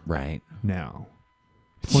 24 right now.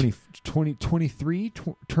 23,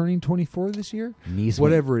 turning 24 this year? Niece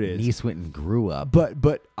whatever it is. Niece went and grew up. But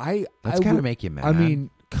I That's I gotta would- make you mad. I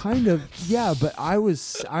mean, kind of, yeah, but I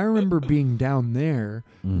remember being down there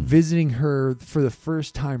visiting her for the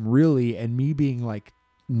first time really, and me being like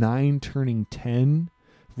 9 turning 10,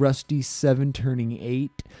 Rusty 7 turning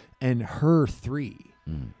 8, and her 3.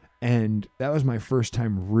 And that was my first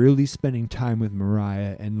time really spending time with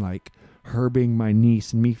Mariah, and like her being my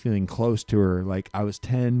niece and me feeling close to her. Like I was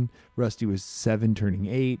 10, Rusty was 7 turning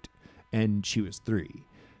 8, and she was 3.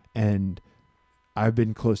 And I've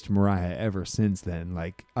been close to Mariah ever since then.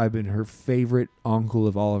 Like I've been her favorite uncle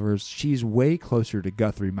of all of hers. She's way closer to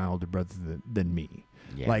Guthrie, my older brother, than me.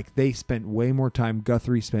 Yeah. Like they spent way more time.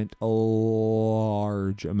 Guthrie spent a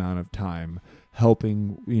large amount of time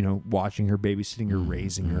helping, watching her, babysitting her,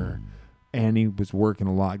 raising her. Annie was working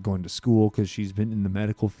a lot, going to school because she's been in the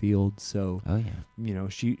medical field. So,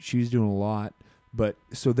 she's doing a lot. But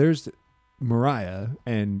so there's Mariah,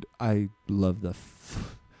 and I love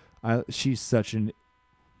she's such an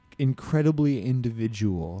incredibly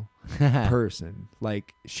individual person.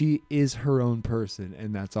 Like she is her own person,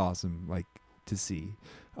 and that's awesome. Like to see.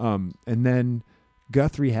 And then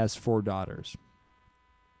Guthrie has 4 daughters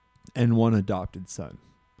and 1 adopted son.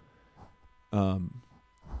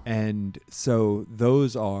 And so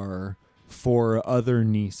those are 4 other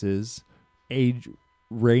nieces, age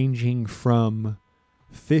ranging from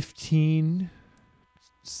 15 or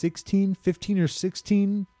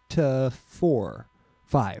 16 to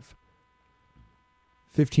 5.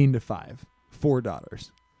 15 to 5. 4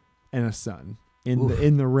 daughters and a son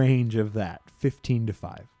in the range of that, 15 to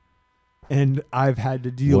 5. And I've had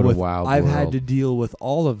to deal with had to deal with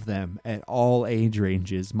all of them at all age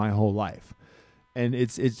ranges my whole life. And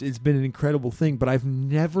it's been an incredible thing, but I've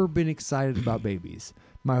never been excited about babies.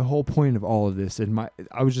 My whole point of all of this, and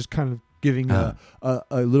I was just kind of giving a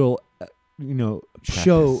little,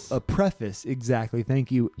 a preface. Exactly.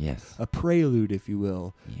 Thank you. Yes. A prelude, if you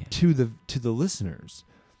will, to the listeners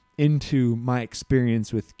into my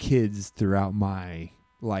experience with kids throughout my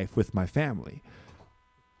life with my family.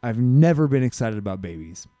 I've never been excited about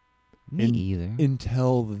babies. Me either.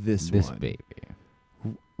 Until this one. Baby.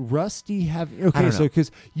 Rusty because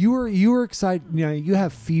you were excited. You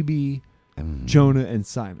have Phoebe Jonah and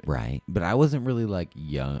Simon. Right. But I wasn't really like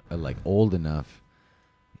young, like old enough.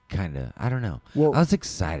 Kind of. I don't know. Well, I was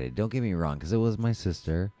excited. Don't get me wrong, because it was my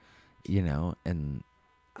sister, and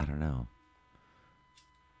I don't know.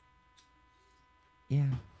 Yeah.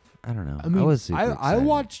 I don't know. I mean, I was super I excited.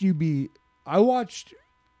 watched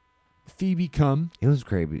Phoebe come. It was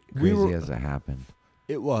crazy as it happened.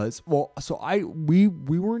 It was. Well, so we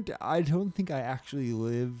weren't, I don't think I actually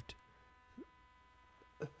lived,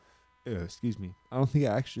 excuse me. I don't think I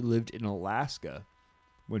actually lived in Alaska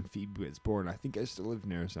when Phoebe was born. I think I still lived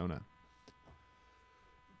in Arizona.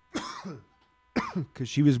 Because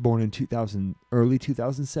she was born in early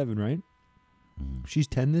 2007, right? She's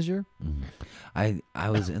 10 this year? I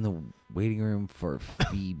was in the waiting room for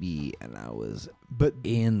Phoebe, and I was But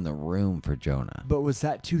in the room for Jonah. But was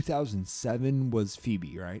that 2007 was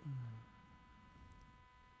Phoebe, right?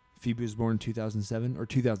 Phoebe was born in 2007 or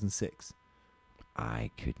 2006? I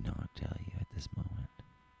could not tell you at this moment.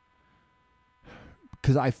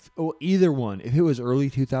 Because either one. If it was early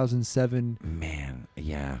 2007, man,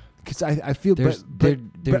 yeah. Because I feel they're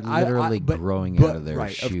literally growing out of their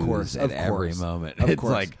shoes at every moment. Of It's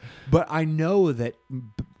course. like, but I know that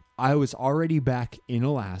I was already back in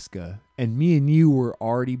Alaska, and me and you were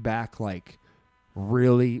already back. Like,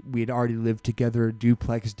 really, we had already lived together,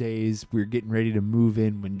 duplex days. We were getting ready to move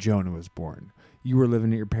in when Jonah was born. You were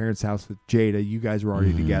living at your parents' house with Jada. You guys were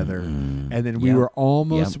already together, and then we were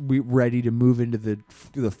almost ready to move into the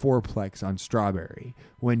fourplex on Strawberry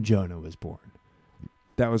when Jonah was born.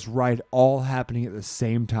 That was all happening at the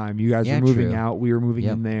same time. You guys were moving out. We were moving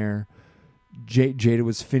in there. Jada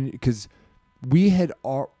was finished because we had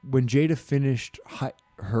when Jada finished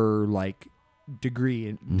her like degree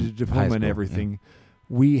and diploma and everything.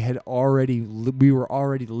 We were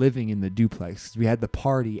already living in the duplex because we had the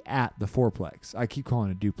party at the fourplex. I keep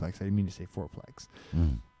calling it a duplex. I didn't mean to say fourplex.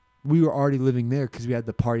 We were already living there because we had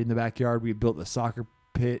the party in the backyard. We had built the soccer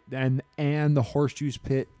pit and the horseshoes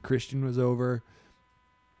pit. Christian was over.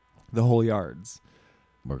 The whole yards.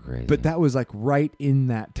 We're crazy. But that was like right in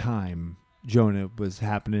that time Jonah was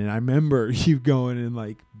happening. I remember you going and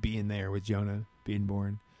like being there with Jonah being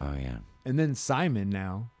born. Oh, yeah. And then Simon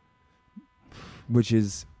now, which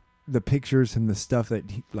is the pictures and the stuff that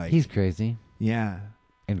he's crazy. Yeah.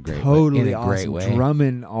 In a great totally way. In a awesome. great way.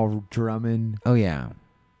 Drumming. Oh, yeah.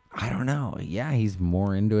 I don't know. Yeah, he's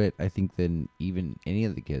more into it, I think, than even any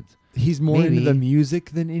of the kids. He's more into the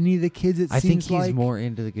music than any of the kids, I think he's more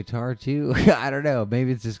into the guitar, too. I don't know.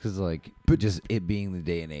 Maybe it's just because, just it being the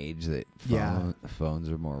day and age that phones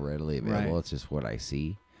are more readily available. Right. It's just what I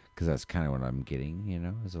see, because that's kind of what I'm getting,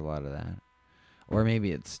 is a lot of that. Or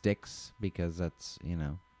maybe it sticks because that's,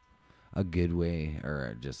 a good way,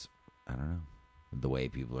 or just, I don't know, the way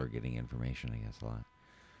people are getting information, I guess, a lot.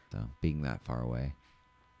 So, being that far away.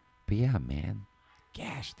 But yeah, man.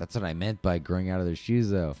 Gosh, that's what I meant by growing out of their shoes,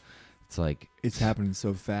 though. It's like... It's happening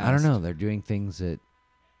so fast. I don't know. They're doing things that...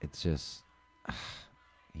 It's just...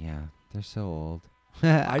 yeah, they're so old.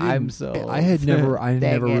 I'm so old. I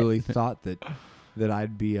never really thought that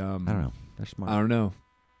I'd be... I don't know. They're smart. I don't know.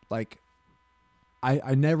 Like,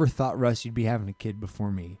 I never thought Russ, you'd be having a kid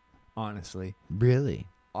before me, honestly. Really?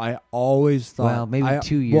 I always thought... Well, maybe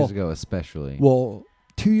 2 years ago especially. Well,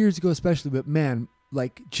 2 years ago especially, but man...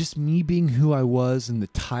 Like, just me being who I was and the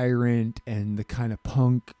tyrant and the kind of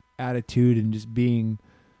punk attitude and just being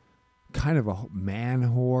kind of a man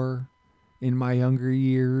whore in my younger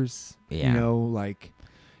years. Yeah. Like...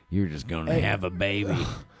 You're just going to have a baby.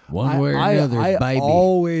 One way or another, baby. I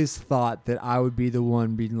always thought that I would be the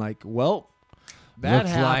one being like, well, that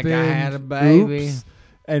looks happened. like I had a baby. Oops.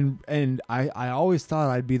 And I always thought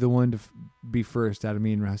I'd be the one to be first out of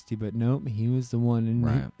me and Rusty, but nope, he was the one.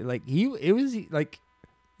 And it was like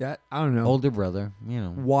that. I don't know. Older brother,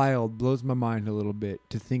 Wild, blows my mind a little bit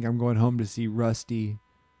to think I'm going home to see Rusty,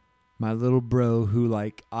 my little bro, who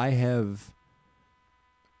I have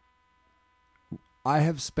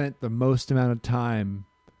spent the most amount of time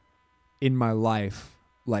in my life,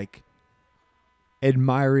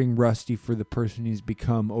 admiring Rusty for the person he's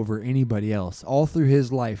become over anybody else. All through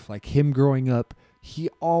his life, him growing up, he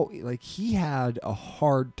had a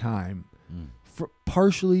hard time,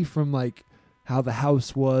 partially from how the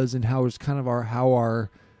house was and how it was kind of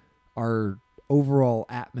our overall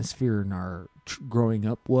atmosphere and our growing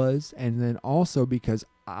up was, and then also because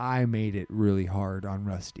I made it really hard on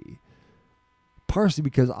Rusty. Partially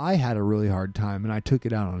because I had a really hard time and I took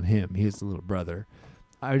it out on him. He was the little brother.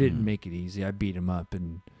 I didn't make it easy. I beat him up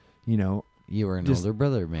and, You were an Just- older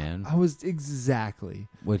brother, man. I was exactly.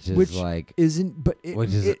 Which is like isn't, but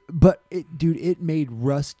dude, it made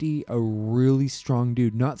Rusty a really strong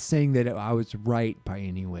dude. Not saying that I was right by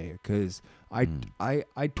any way, because I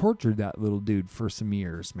tortured that little dude for some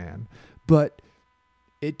years, man. But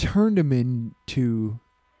it turned him into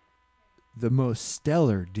the most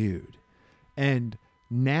stellar dude. And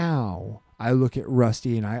now I look at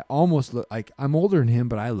Rusty and I almost look like I'm older than him,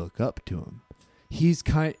 but I look up to him. He's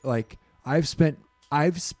kind of like, I've spent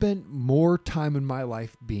more time in my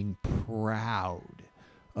life being proud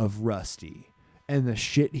of Rusty and the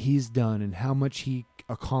shit he's done and how much he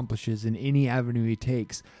accomplishes in any avenue he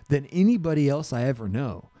takes than anybody else I ever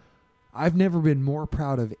know. I've never been more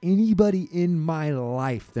proud of anybody in my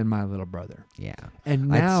life than my little brother. Yeah. And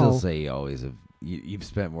now I'd still say you always have. You've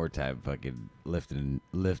spent more time fucking lifting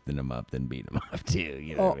them up than beating them up too.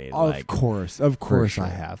 You know what I mean? Of course, sure. I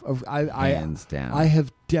have. Hands down. I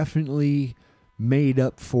have definitely made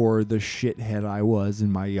up for the shithead I was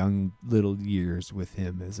in my young little years with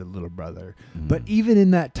him as a little brother. But even in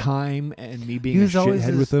that time, and me being a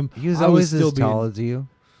shithead with him, he was I always still as tall as you.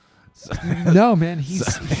 No, man,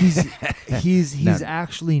 he's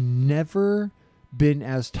actually never been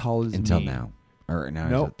as tall as until me. now. Or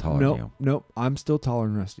now he's taller than you. Nope. I'm still taller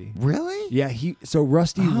than Rusty. Really? Yeah. So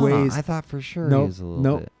Rusty weighs. I thought for sure he was a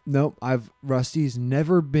little bit. Nope. Rusty's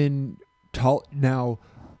never been tall. Now,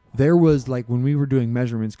 there was like when we were doing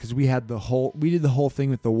measurements, because we did the whole thing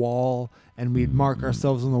with the wall, and we'd mark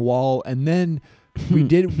ourselves on the wall, and then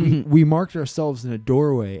we marked ourselves in a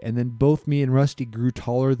doorway, and then both me and Rusty grew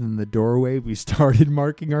taller than the doorway we started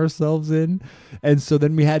marking ourselves in. And so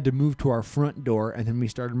then we had to move to our front door, and then we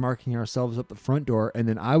started marking ourselves up the front door, and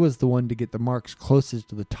then I was the one to get the marks closest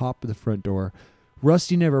to the top of the front door.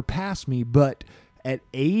 Rusty never passed me, but at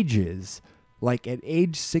ages, like at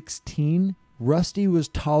age 16, Rusty was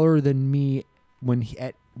taller than me when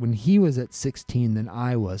he was at 16 than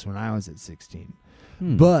I was when I was at 16.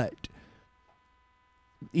 But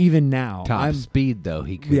even now, top speed though,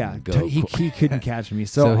 he couldn't go. He couldn't catch me.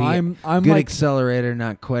 So I'm good like accelerator,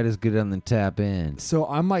 not quite as good on the tap end. So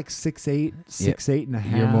I'm like 6'8",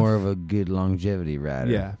 6'8.5". You're more of a good longevity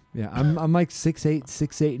rider. Yeah. I'm like 6'8",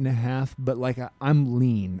 6'8.5", but like I'm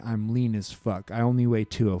lean. I'm lean as fuck. I only weigh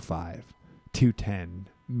 205, 210.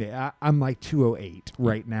 I'm like 208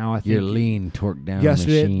 right now. I think you're lean, torque down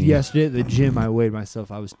yesterday, machine. Yesterday at the gym, I weighed myself.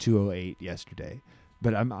 I was 208 yesterday.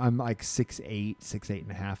 But I'm like 6'8",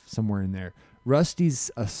 6'8.5", somewhere in there. Rusty's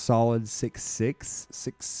a solid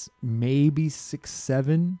 6'6", maybe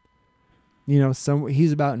 6'7". You know,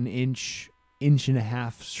 he's about an inch and a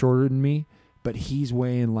half shorter than me, but he's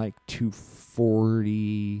weighing like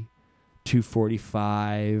 240,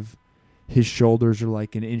 245. His shoulders are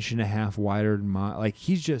like an inch and a half wider than mine. Like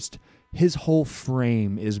his whole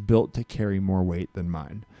frame is built to carry more weight than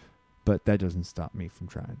mine. But that doesn't stop me from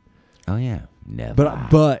trying. Oh yeah, never.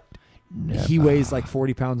 But never. He weighs like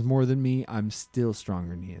 40 pounds more than me. I'm still stronger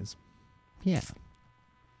than he is. Yeah.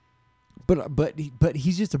 But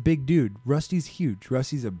he's just a big dude. Rusty's huge.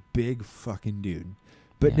 Rusty's a big fucking dude.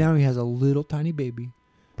 But now he has a little tiny baby.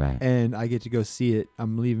 Right. And I get to go see it.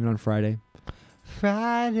 I'm leaving on Friday.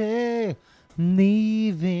 Friday,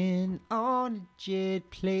 leaving on a jet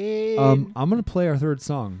plane. I'm gonna play our third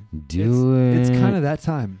song. It's It's kind of that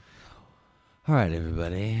time. All right,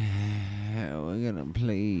 everybody, we're gonna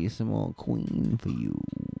play some more Queen for you.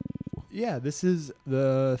 Yeah, this is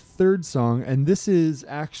the third song, and this is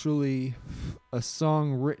actually a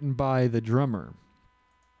song written by the drummer.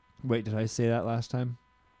 Wait, did I say that last time?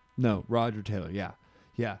 No, Roger Taylor. Yeah.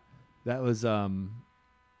 That was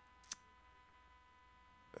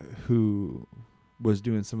who was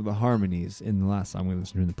doing some of the harmonies in the last song we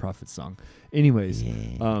listened to, in the Prophet song. Anyways,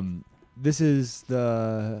 this is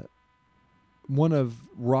one of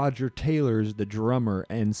Roger Taylor's, the drummer,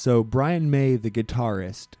 and so Brian May, the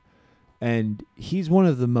guitarist, and he's one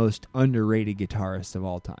of the most underrated guitarists of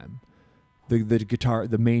all time. The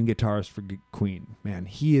main guitarist for Queen, man,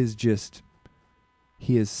 he is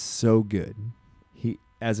so good.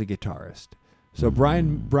 As a guitarist. So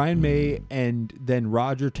Brian May and then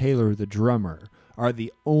Roger Taylor, the drummer, are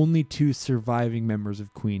the only two surviving members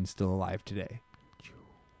of Queen still alive today.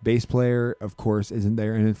 Bass player, of course, isn't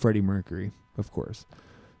there, and then Freddie Mercury, of course.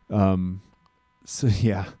 So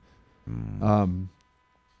yeah.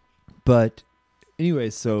 But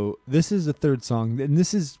anyways, so this is the third song, and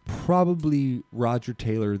this is probably Roger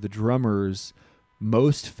Taylor, the drummer's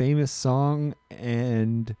most famous song,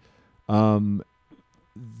 and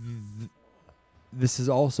this is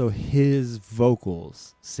also his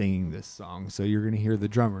vocals singing this song. So you're going to hear the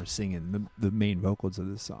drummer singing the main vocals of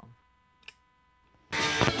this song.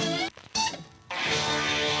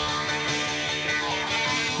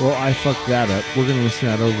 Well, I fucked that up. We're going to listen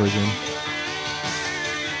to that over again.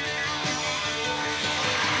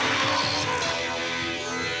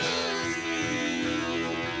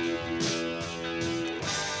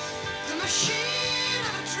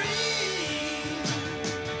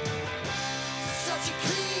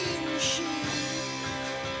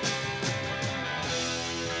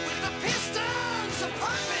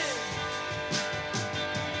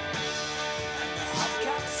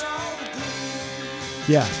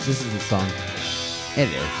 Yeah, this is the song. It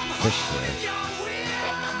is, for sure.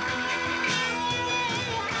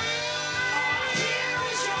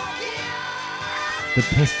 The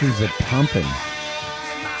pistons are pumping.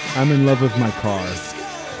 I'm in love with my car.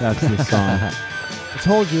 That's the song. I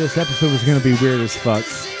told you this episode was going to be weird as fuck.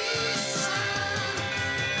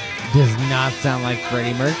 Does not sound like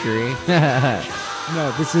Freddie Mercury.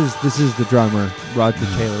 No, this is the drummer, Roger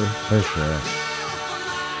Taylor. For sure.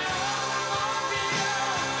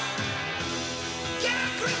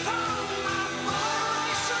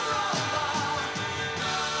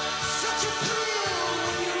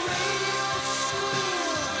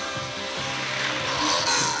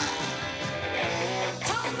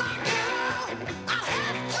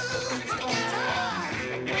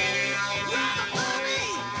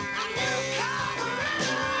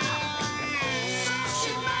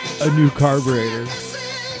 A new carburetor.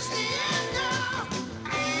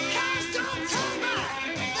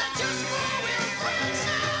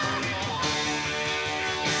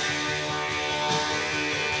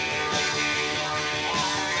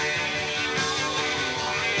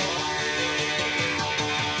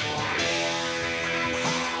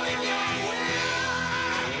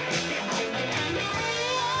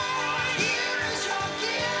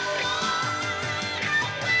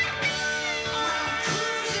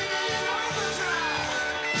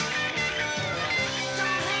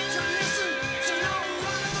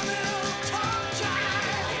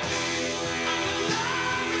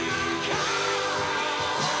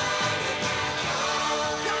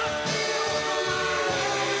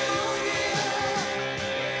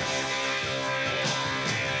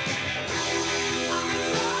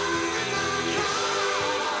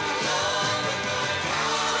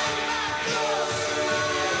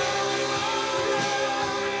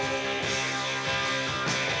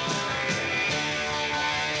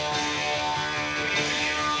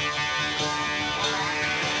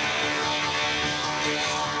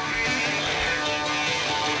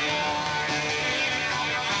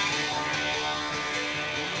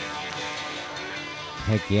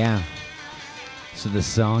 Heck yeah. So the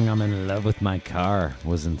song I'm in Love with My Car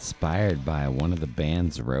was inspired by one of the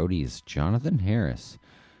band's roadies, Jonathan Harris,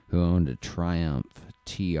 who owned a Triumph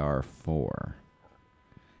TR4.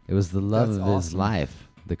 It was the love of his life.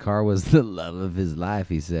 The car was the love of his life,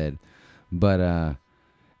 he said. But,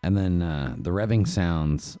 and then the revving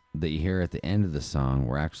sounds that you hear at the end of the song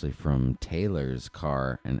were actually from Taylor's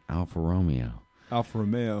car, an Alfa Romeo. Alfa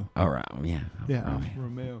Romeo. Oh, right. Yeah. Alfa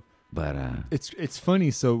Romeo. But it's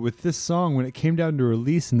funny. So with this song, when it came down to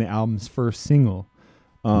releasing the album's first single,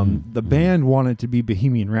 the band wanted to be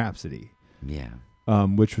Bohemian Rhapsody. Yeah.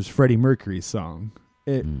 Which was Freddie Mercury's song.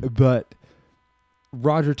 But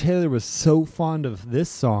Roger Taylor was so fond of this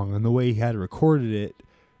song and the way he had recorded it,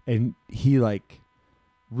 and he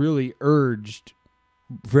really urged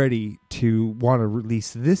Freddie to want to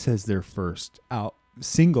release this as their first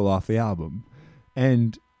single off the album,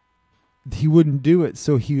 and he wouldn't do it,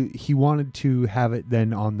 so he wanted to have it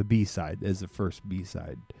then on the B-side as the first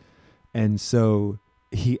B-side. And so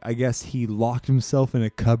I guess he locked himself in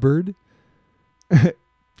a cupboard.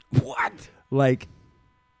 What?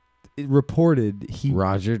 It reported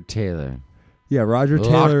Roger Taylor. Yeah, Roger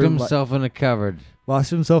Taylor locked himself in a cupboard.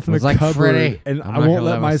 Locked himself in a cupboard. Freddy, and I won't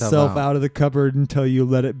let myself out of the cupboard until you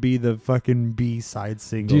let it be the fucking B-side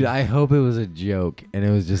single. Dude, I hope it was a joke and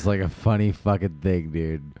it was just a funny fucking thing,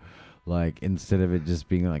 dude. Instead of it just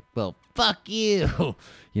being well, fuck you,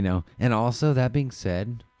 And also, that being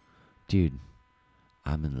said, dude,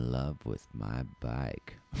 I'm in love with my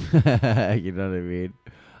bike. You know what I mean?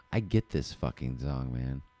 I get this fucking song,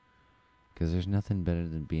 man. Because there's nothing better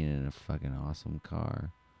than being in a fucking awesome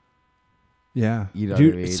car. Yeah. You know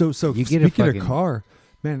dude, what I mean? So you speaking of car,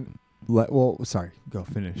 man, sorry, go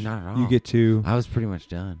finish. Not at all. You get to... I was pretty much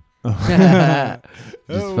done.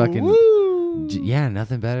 Just fucking... Woo! Yeah,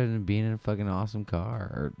 nothing better than being in a fucking awesome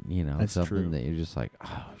car, or That's something true. that you're just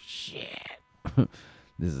oh shit,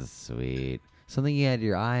 this is sweet. Something you had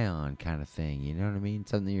your eye on, kind of thing. You know what I mean?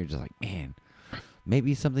 Something you're just man,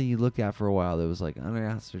 maybe something you looked at for a while that was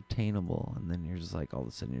unascertainable, and then you're just all of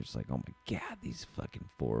a sudden you're just oh my god, these fucking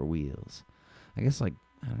four wheels. I guess I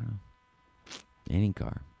don't know, any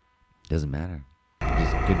car. Doesn't matter.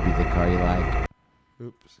 Just could be the car you like.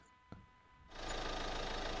 Oops.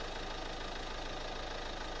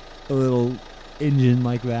 A little engine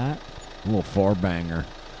like that. A little four-banger.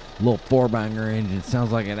 Little four-banger engine.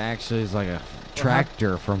 Sounds like it actually is like a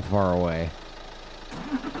tractor from far away.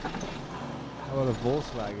 How about a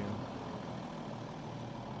Volkswagen?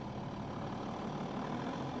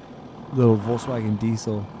 Little Volkswagen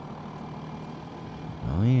diesel.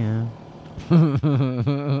 Oh, yeah.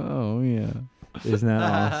 Oh, yeah. Isn't that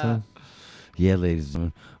awesome? Yeah, ladies and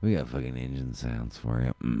gentlemen, we got fucking engine sounds for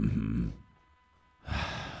you. Mm-hmm.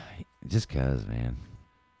 Just cause, man.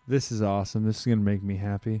 This is awesome. This is going to make me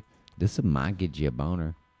happy. This might get you a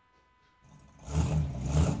boner.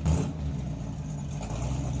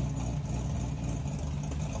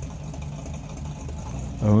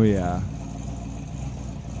 Oh, yeah.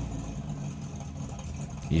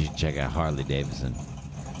 You should check out Harley Davidson.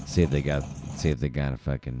 See if they got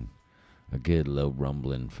a good low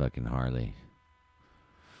rumbling fucking Harley.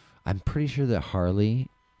 I'm pretty sure that Harley,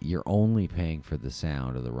 you're only paying for the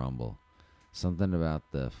sound of the rumble. Something about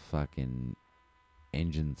the fucking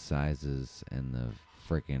engine sizes and the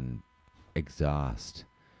freaking exhaust.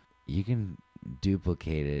 You can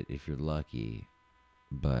duplicate it if you're lucky,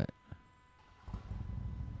 but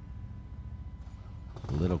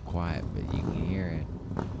a little quiet, but you can hear it.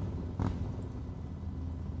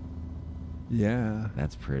 Yeah.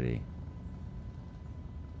 That's pretty.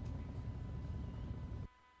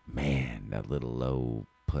 Man, that little low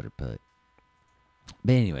putter-putt.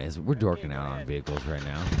 But anyways, we're dorking out on vehicles right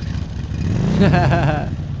now.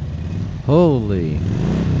 Holy.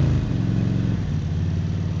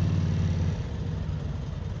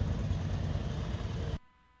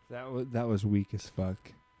 That was weak as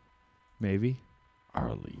fuck. Maybe.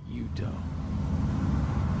 Harley, Utah.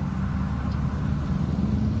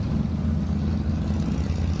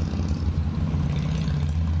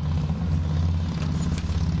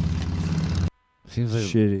 Seems like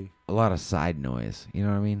shitty. A lot of side noise. You know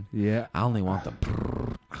what I mean? Yeah. I only want the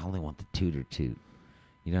prrr, I only want the tooter toot.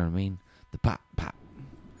 You know what I mean? The pop pop.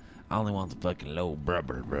 I only want the fucking low bruh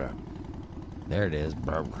bruh bruh. There it is.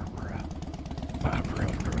 Bruh bruh bruh. Bruh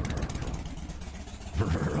bruh bruh.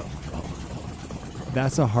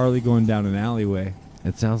 That's a Harley going down an alleyway.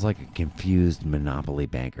 It sounds like a confused Monopoly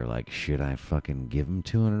banker. Like, should I fucking give him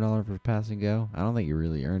 $200 for pass and go? I don't think you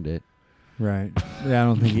really earned it. Right. Yeah, I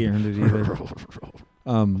don't think he earned it either.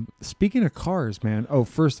 Speaking of cars, man. Oh,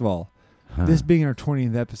 first of all, this being our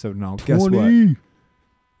 20th episode now, guess what?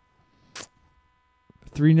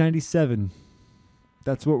 397.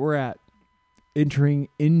 That's what we're at. Entering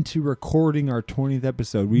into recording our 20th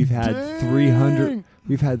episode. We've had 300.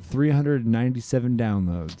 We've had 397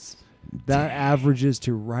 downloads. That averages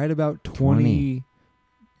to right about 20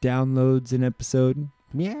 downloads an episode.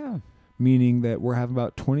 Yeah. Meaning that we're having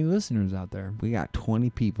about 20 listeners out there. We got 20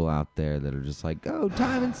 people out there that are just like, oh,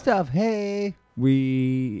 time and stuff. Hey.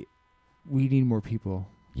 We need more people.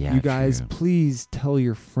 Yeah, you guys, true. Please tell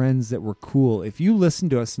your friends that we're cool. If you listen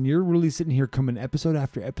to us and you're really sitting here coming episode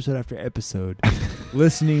after episode after episode,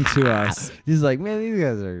 listening to us, he's like, man, these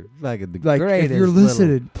guys are fucking the If greatest. you're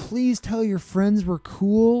listening, please tell your friends we're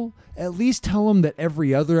cool. At least tell them that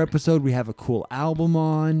every other episode we have a cool album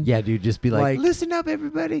on. Yeah, dude, just be like, listen up,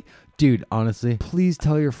 everybody. Dude, honestly, please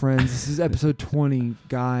tell your friends. This is episode 20,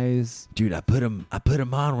 guys. Dude, I put them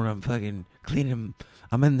on when I'm fucking cleaning.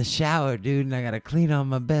 I'm in the shower, dude, and I gotta clean all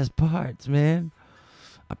my best parts, man.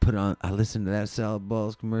 I listen to that Salad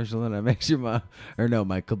Balls commercial, and I make sure my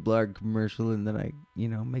Kablarg commercial, and then I,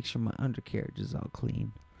 make sure my undercarriage is all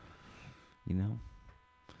clean.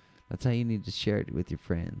 That's how you need to share it with your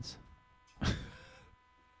friends.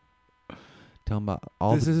 Tell them about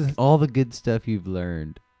all the good stuff you've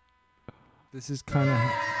learned. This is kind of...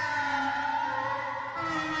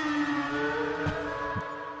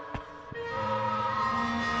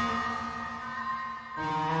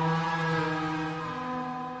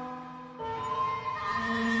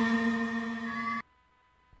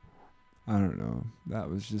 I don't know. That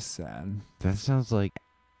was just sad. That sounds like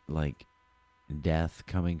death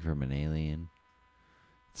coming from an alien.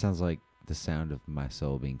 It sounds like the sound of my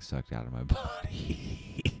soul being sucked out of my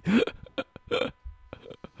body.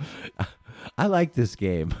 I like this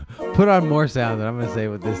game. Put on more sound and I'm going to say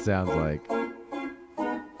what this sounds like.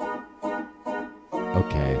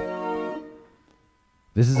 Okay.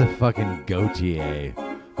 This is a fucking Gautier.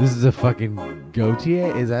 This is a fucking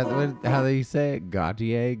Gautier? Is that how they say it?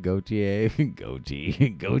 Gautier? Gautier?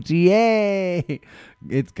 Gautier!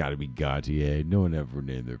 It's gotta be Gautier. No one ever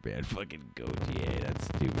named their band fucking Gautier. That's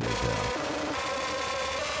stupid as hell.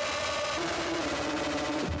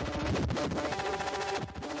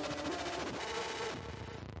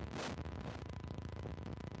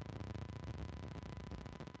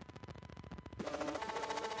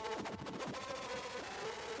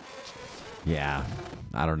 Yeah.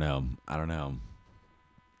 I don't know.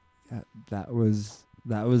 That was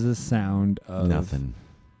a sound of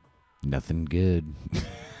Nothing good.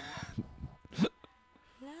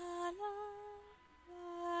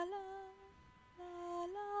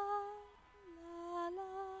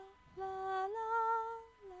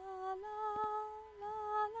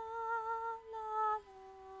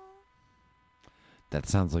 That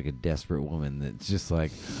sounds like a desperate woman that's just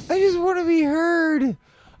like, I just want to be heard.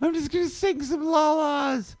 I'm just going to sing some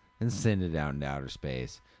la-las and send it out into outer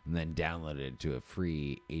space and then download it to a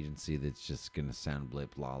free agency that's just going to sound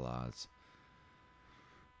blip la-las.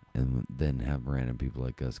 And then have random people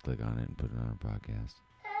like us click on it and put it on our podcast.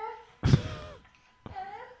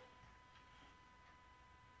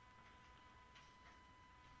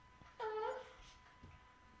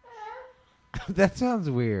 That sounds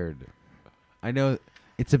weird. I know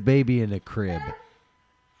it's a baby in a crib.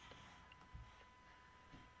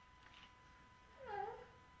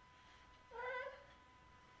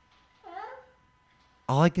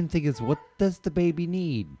 All I can think is, what does the baby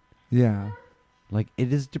need? Yeah. Like,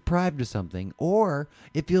 it is deprived of something, or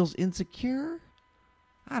it feels insecure.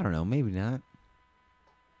 I don't know, maybe not.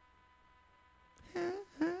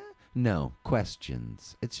 No,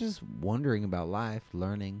 questions. It's just wondering about life,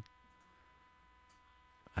 learning.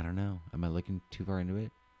 I don't know. Am I looking too far into it?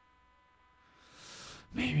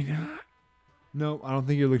 Maybe not. No, I don't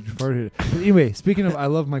think you're looking too far into it. But anyway, speaking of I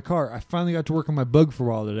love my car, I finally got to work on my bug for a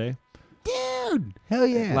while today. Dude, hell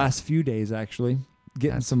yeah. Last few days, actually.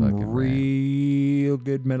 Getting That's some fucking real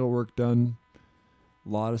good metal work done. A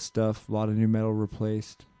lot of stuff, a lot of new metal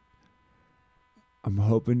replaced. I'm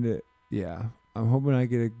hoping I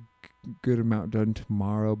get a good amount done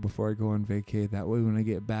tomorrow before I go on vacay. That way when I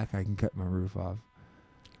get back, I can cut my roof off.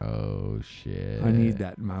 Oh, shit. I need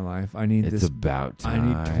that in my life. I need It's about time. I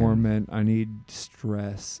need torment. I need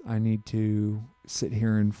stress. I need to sit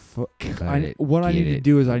here and what I need to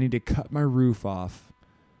do is I need to cut my roof off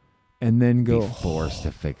and then go be forced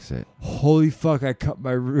to fix it. Holy fuck, I cut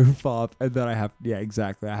my roof off, and then I have I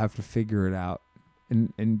have to figure it out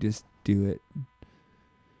and just do it.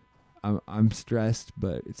 I'm stressed,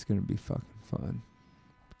 but it's gonna be fucking fun.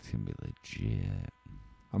 It's gonna be legit.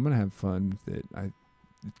 I'm gonna have fun with it.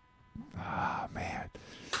 Man.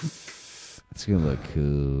 It's gonna look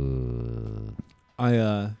cool.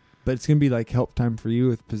 But it's gonna be like help time for you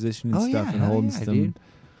with positioning stuff and holding stuff. Dude.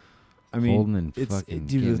 I mean, holding and fucking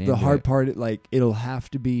the hard part. It'll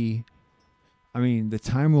have to be. I mean, the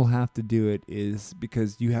time we'll have to do it is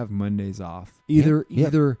because you have Mondays off. Either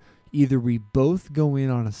we both go in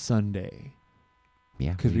on a Sunday.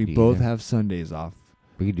 Yeah, because we both have Sundays off.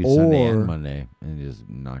 We could do Sunday and Monday and just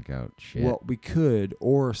knock out shit. Well, we could,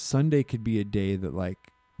 or Sunday could be a day that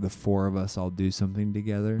like the four of us all do something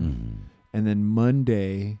together, and then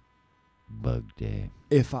Monday, bug day.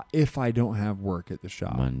 If I don't have work at the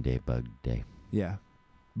shop, Monday bug day. Yeah,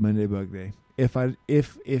 Monday bug day.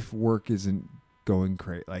 If work isn't going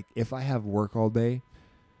crazy, like if I have work all day,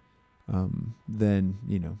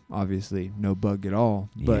 then obviously no bug at all.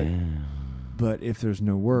 But But if there's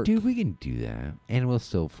no work, dude, we can do that, and we'll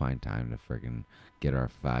still find time to friggin' get our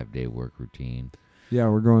 5-day work routine. Yeah,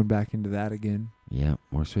 we're going back into that again. Yeah,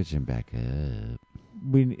 we're switching back up.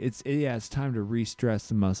 It's time to re-stress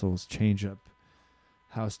the muscles, change up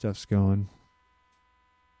how stuff's going.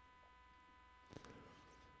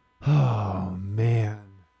 Oh man.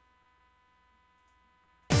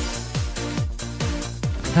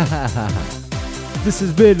 This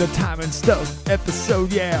has been a Time and Stuff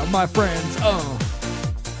episode, yeah, my friends.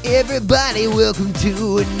 Everybody, welcome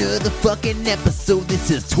to another fucking episode.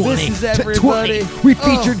 This is 20. This is everybody. We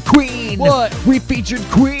featured Queen. What? We featured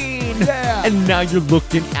Queen. Yeah. And now you're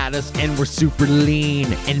looking at us, and we're super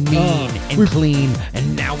lean and mean and clean.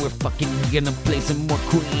 And now we're fucking gonna play some more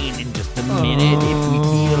Queen in just a minute if we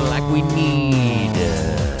feel like we need.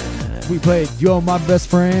 We played "You're My Best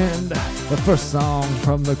Friend," the first song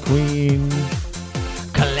from the Queen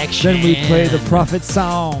collection. Then we played the Prophet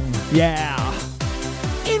song. Yeah.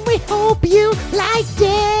 And we hope you liked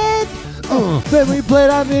it. Then we played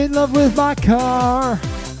 "I'm in Love with My Car."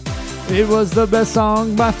 It was the best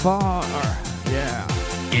song by far. Yeah.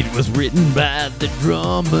 It was written by the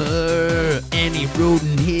drummer, and he rode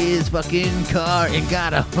in his fucking car and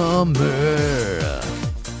got a Hummer.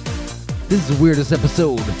 This is the weirdest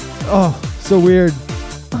episode. Oh, so weird.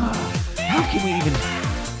 How can we even...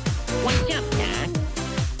 What's up, Doc?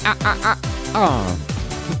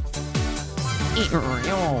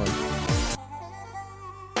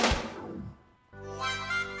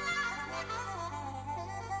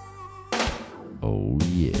 Oh,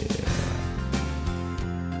 yeah.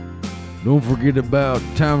 Don't forget about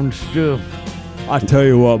Time and Stuff. I tell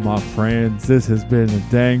you what, my friends, this has been the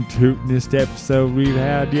dang tootinest episode we've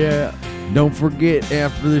had yet. Don't forget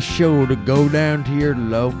after the show to go down to your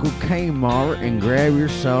local Kmart and grab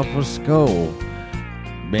yourself a skull.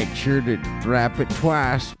 Make sure to wrap it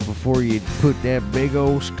twice before you put that big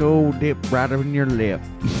old skull dip right in your lip.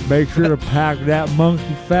 Make sure to pack that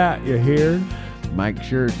monkey fat, you hear? Make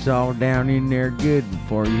sure it's all down in there good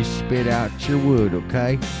before you spit out your wood,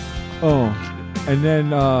 okay? Oh, and then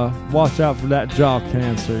watch out for that jaw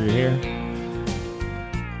cancer, you hear?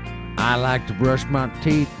 I like to brush my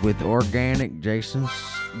teeth with organic Jason's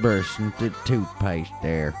brushing the toothpaste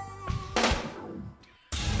there.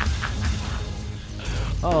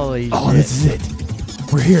 Holy shit. Oh, this is it.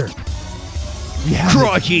 We're here. Yeah.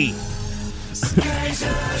 Crikey!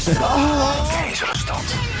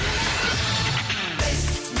 Keizerstad.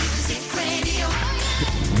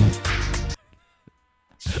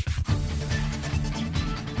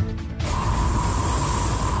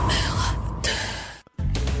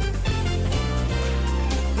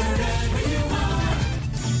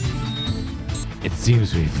 It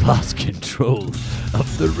seems we've lost control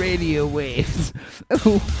of the radio waves.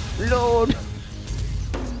 Oh, Lord.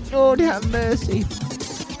 Lord have mercy.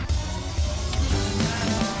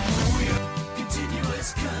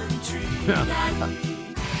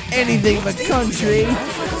 Anything but country.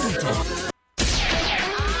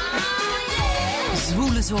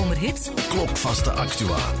 Zwoele zomerhits. Klokvaste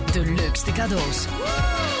actua. De leukste cadeaus.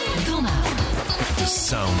 Donna. The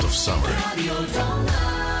sound of summer.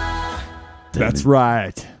 That's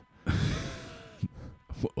right.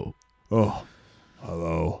 Whoa. Oh,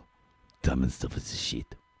 hello. Time and Stuff is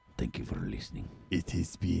shit. Thank you for listening. It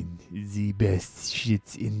has been the best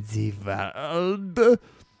shit in the world.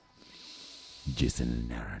 Jason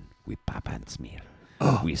and Aaron, we pop and smear.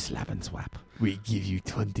 Oh. We slap and swap. We give you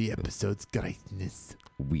 20 episodes greatness.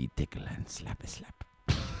 We tickle and slap a slap.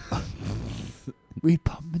 We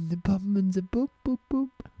pump and the boop, boop, boop.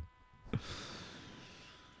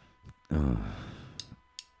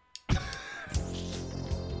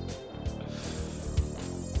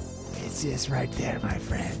 It's just right there, my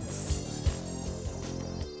friends.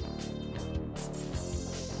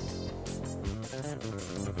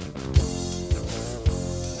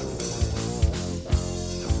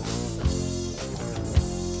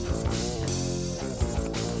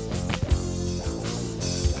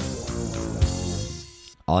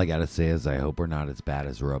 All I gotta say is I hope we're not as bad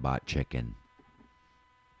as Robot Chicken.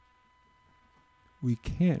 We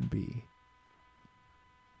can be.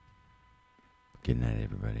 Good night,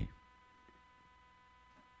 everybody.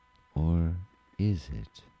 Or is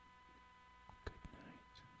it? Good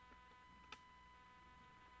night.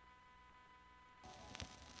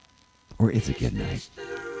 Or is it good night?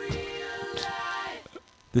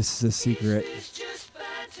 This is a secret.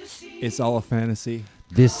 It's all a fantasy.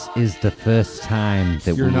 This is the first time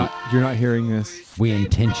that You're not hearing this. we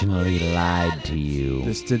intentionally lied to you.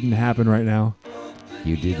 This didn't happen right now.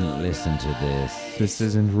 You didn't listen to this. This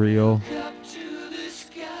isn't real.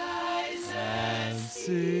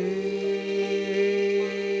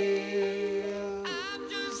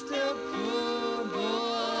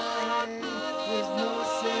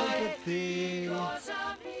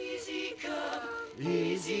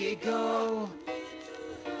 Easy go,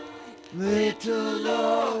 little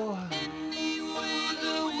low.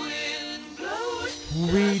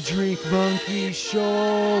 We drink monkey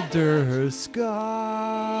shoulder scotch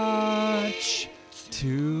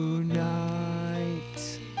tonight.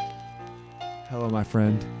 Hello, my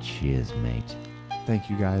friend. Cheers, mate. Thank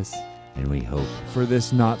you, guys. And we hope for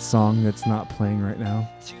this not song that's not playing right now.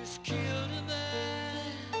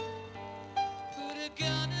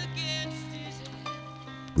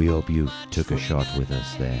 We hope you took a shot with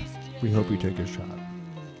us there. We hope you took a shot.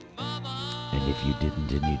 And if you didn't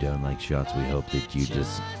and you don't like shots, we hope that you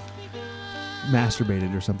just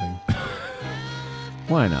masturbated or something.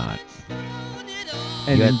 Why not?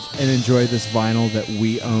 And enjoy this vinyl that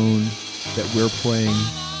we own, that we're playing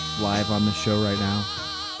live on the show right now.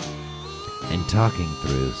 And talking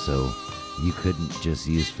through, so you couldn't just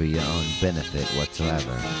use for your own benefit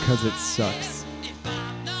whatsoever. Because it sucks.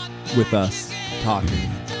 With us talking.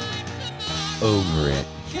 Over it.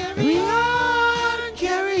 Carry on,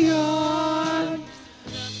 carry on.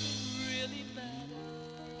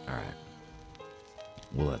 Alright.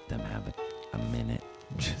 We'll let them have it a minute.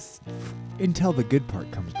 Just until the good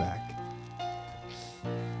part comes back.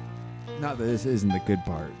 Not that this isn't the good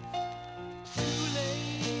part.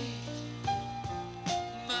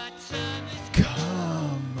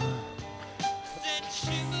 Come.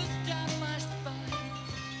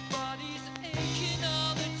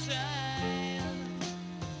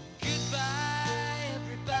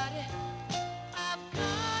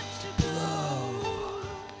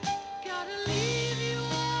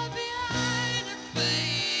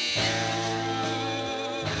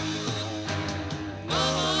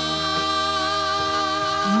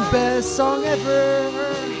 best song ever.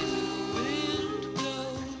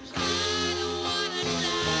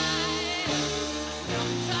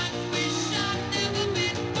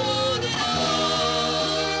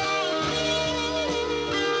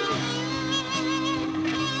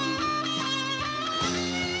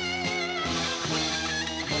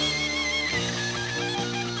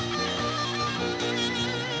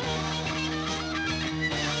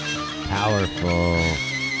 Powerful.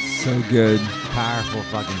 So good. Powerful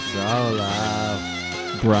fucking solo.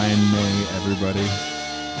 Brian May, everybody.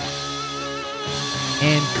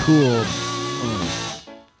 And cool.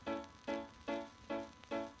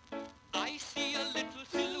 I see a little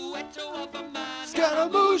silhouette of a man.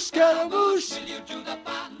 Scaramouche, Scaramouche. Will you do the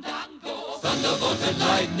fandango? Thunderbolt and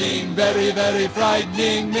lightning, very, very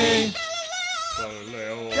frightening me.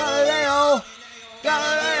 Galileo,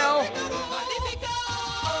 Galileo.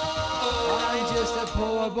 I'm just a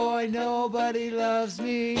poor boy, nobody loves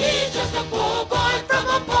me. He's just a poor boy from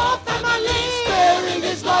a poor family, Sparing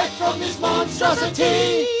his life from this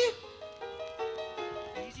monstrosity.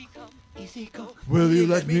 Easy go. Will you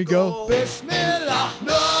let me go? Bismillah.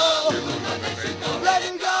 No. Let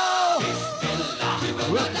me go.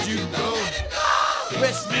 Will you go?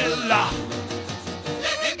 Bismillah.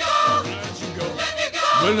 Let me go. Let you go. Let me go.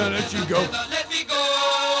 Will not let you go. Let me go.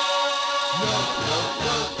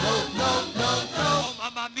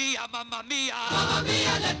 Mamma mia, mamma mia. Mamma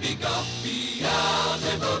mia, let me go.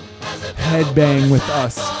 Beelzebub has a Headbang with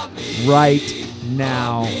us right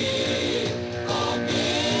now.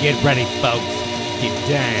 Get ready, folks. Get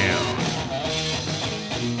down.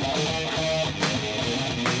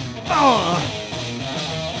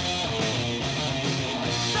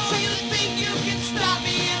 So you think you can stop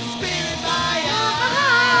me and spit in my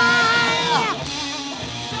eye?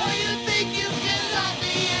 So you think you can love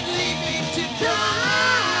me and leave me to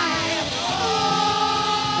die?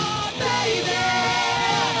 Oh, baby,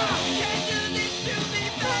 can't do this to me,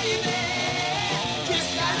 baby. Just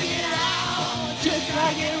gotta get out, just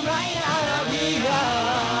gotta get right out of here.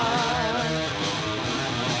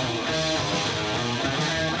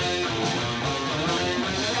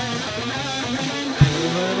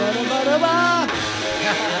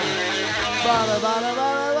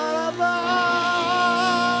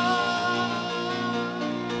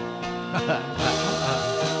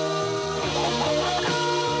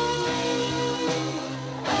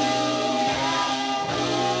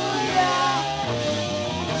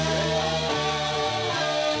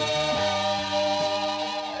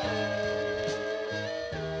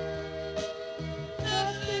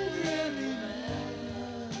 Nothing really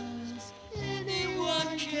matters.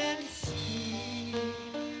 Anyone can see.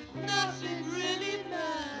 Nothing really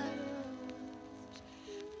matters.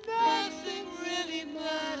 Nothing really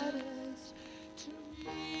matters to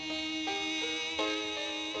me.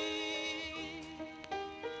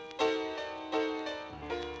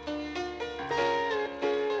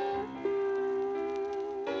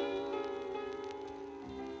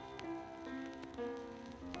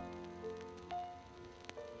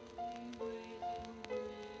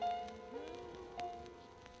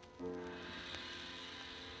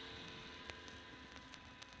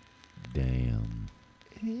 Damn.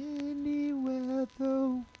 Anywhere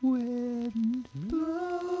the wind blows.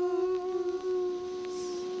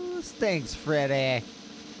 Thanks, Freddie.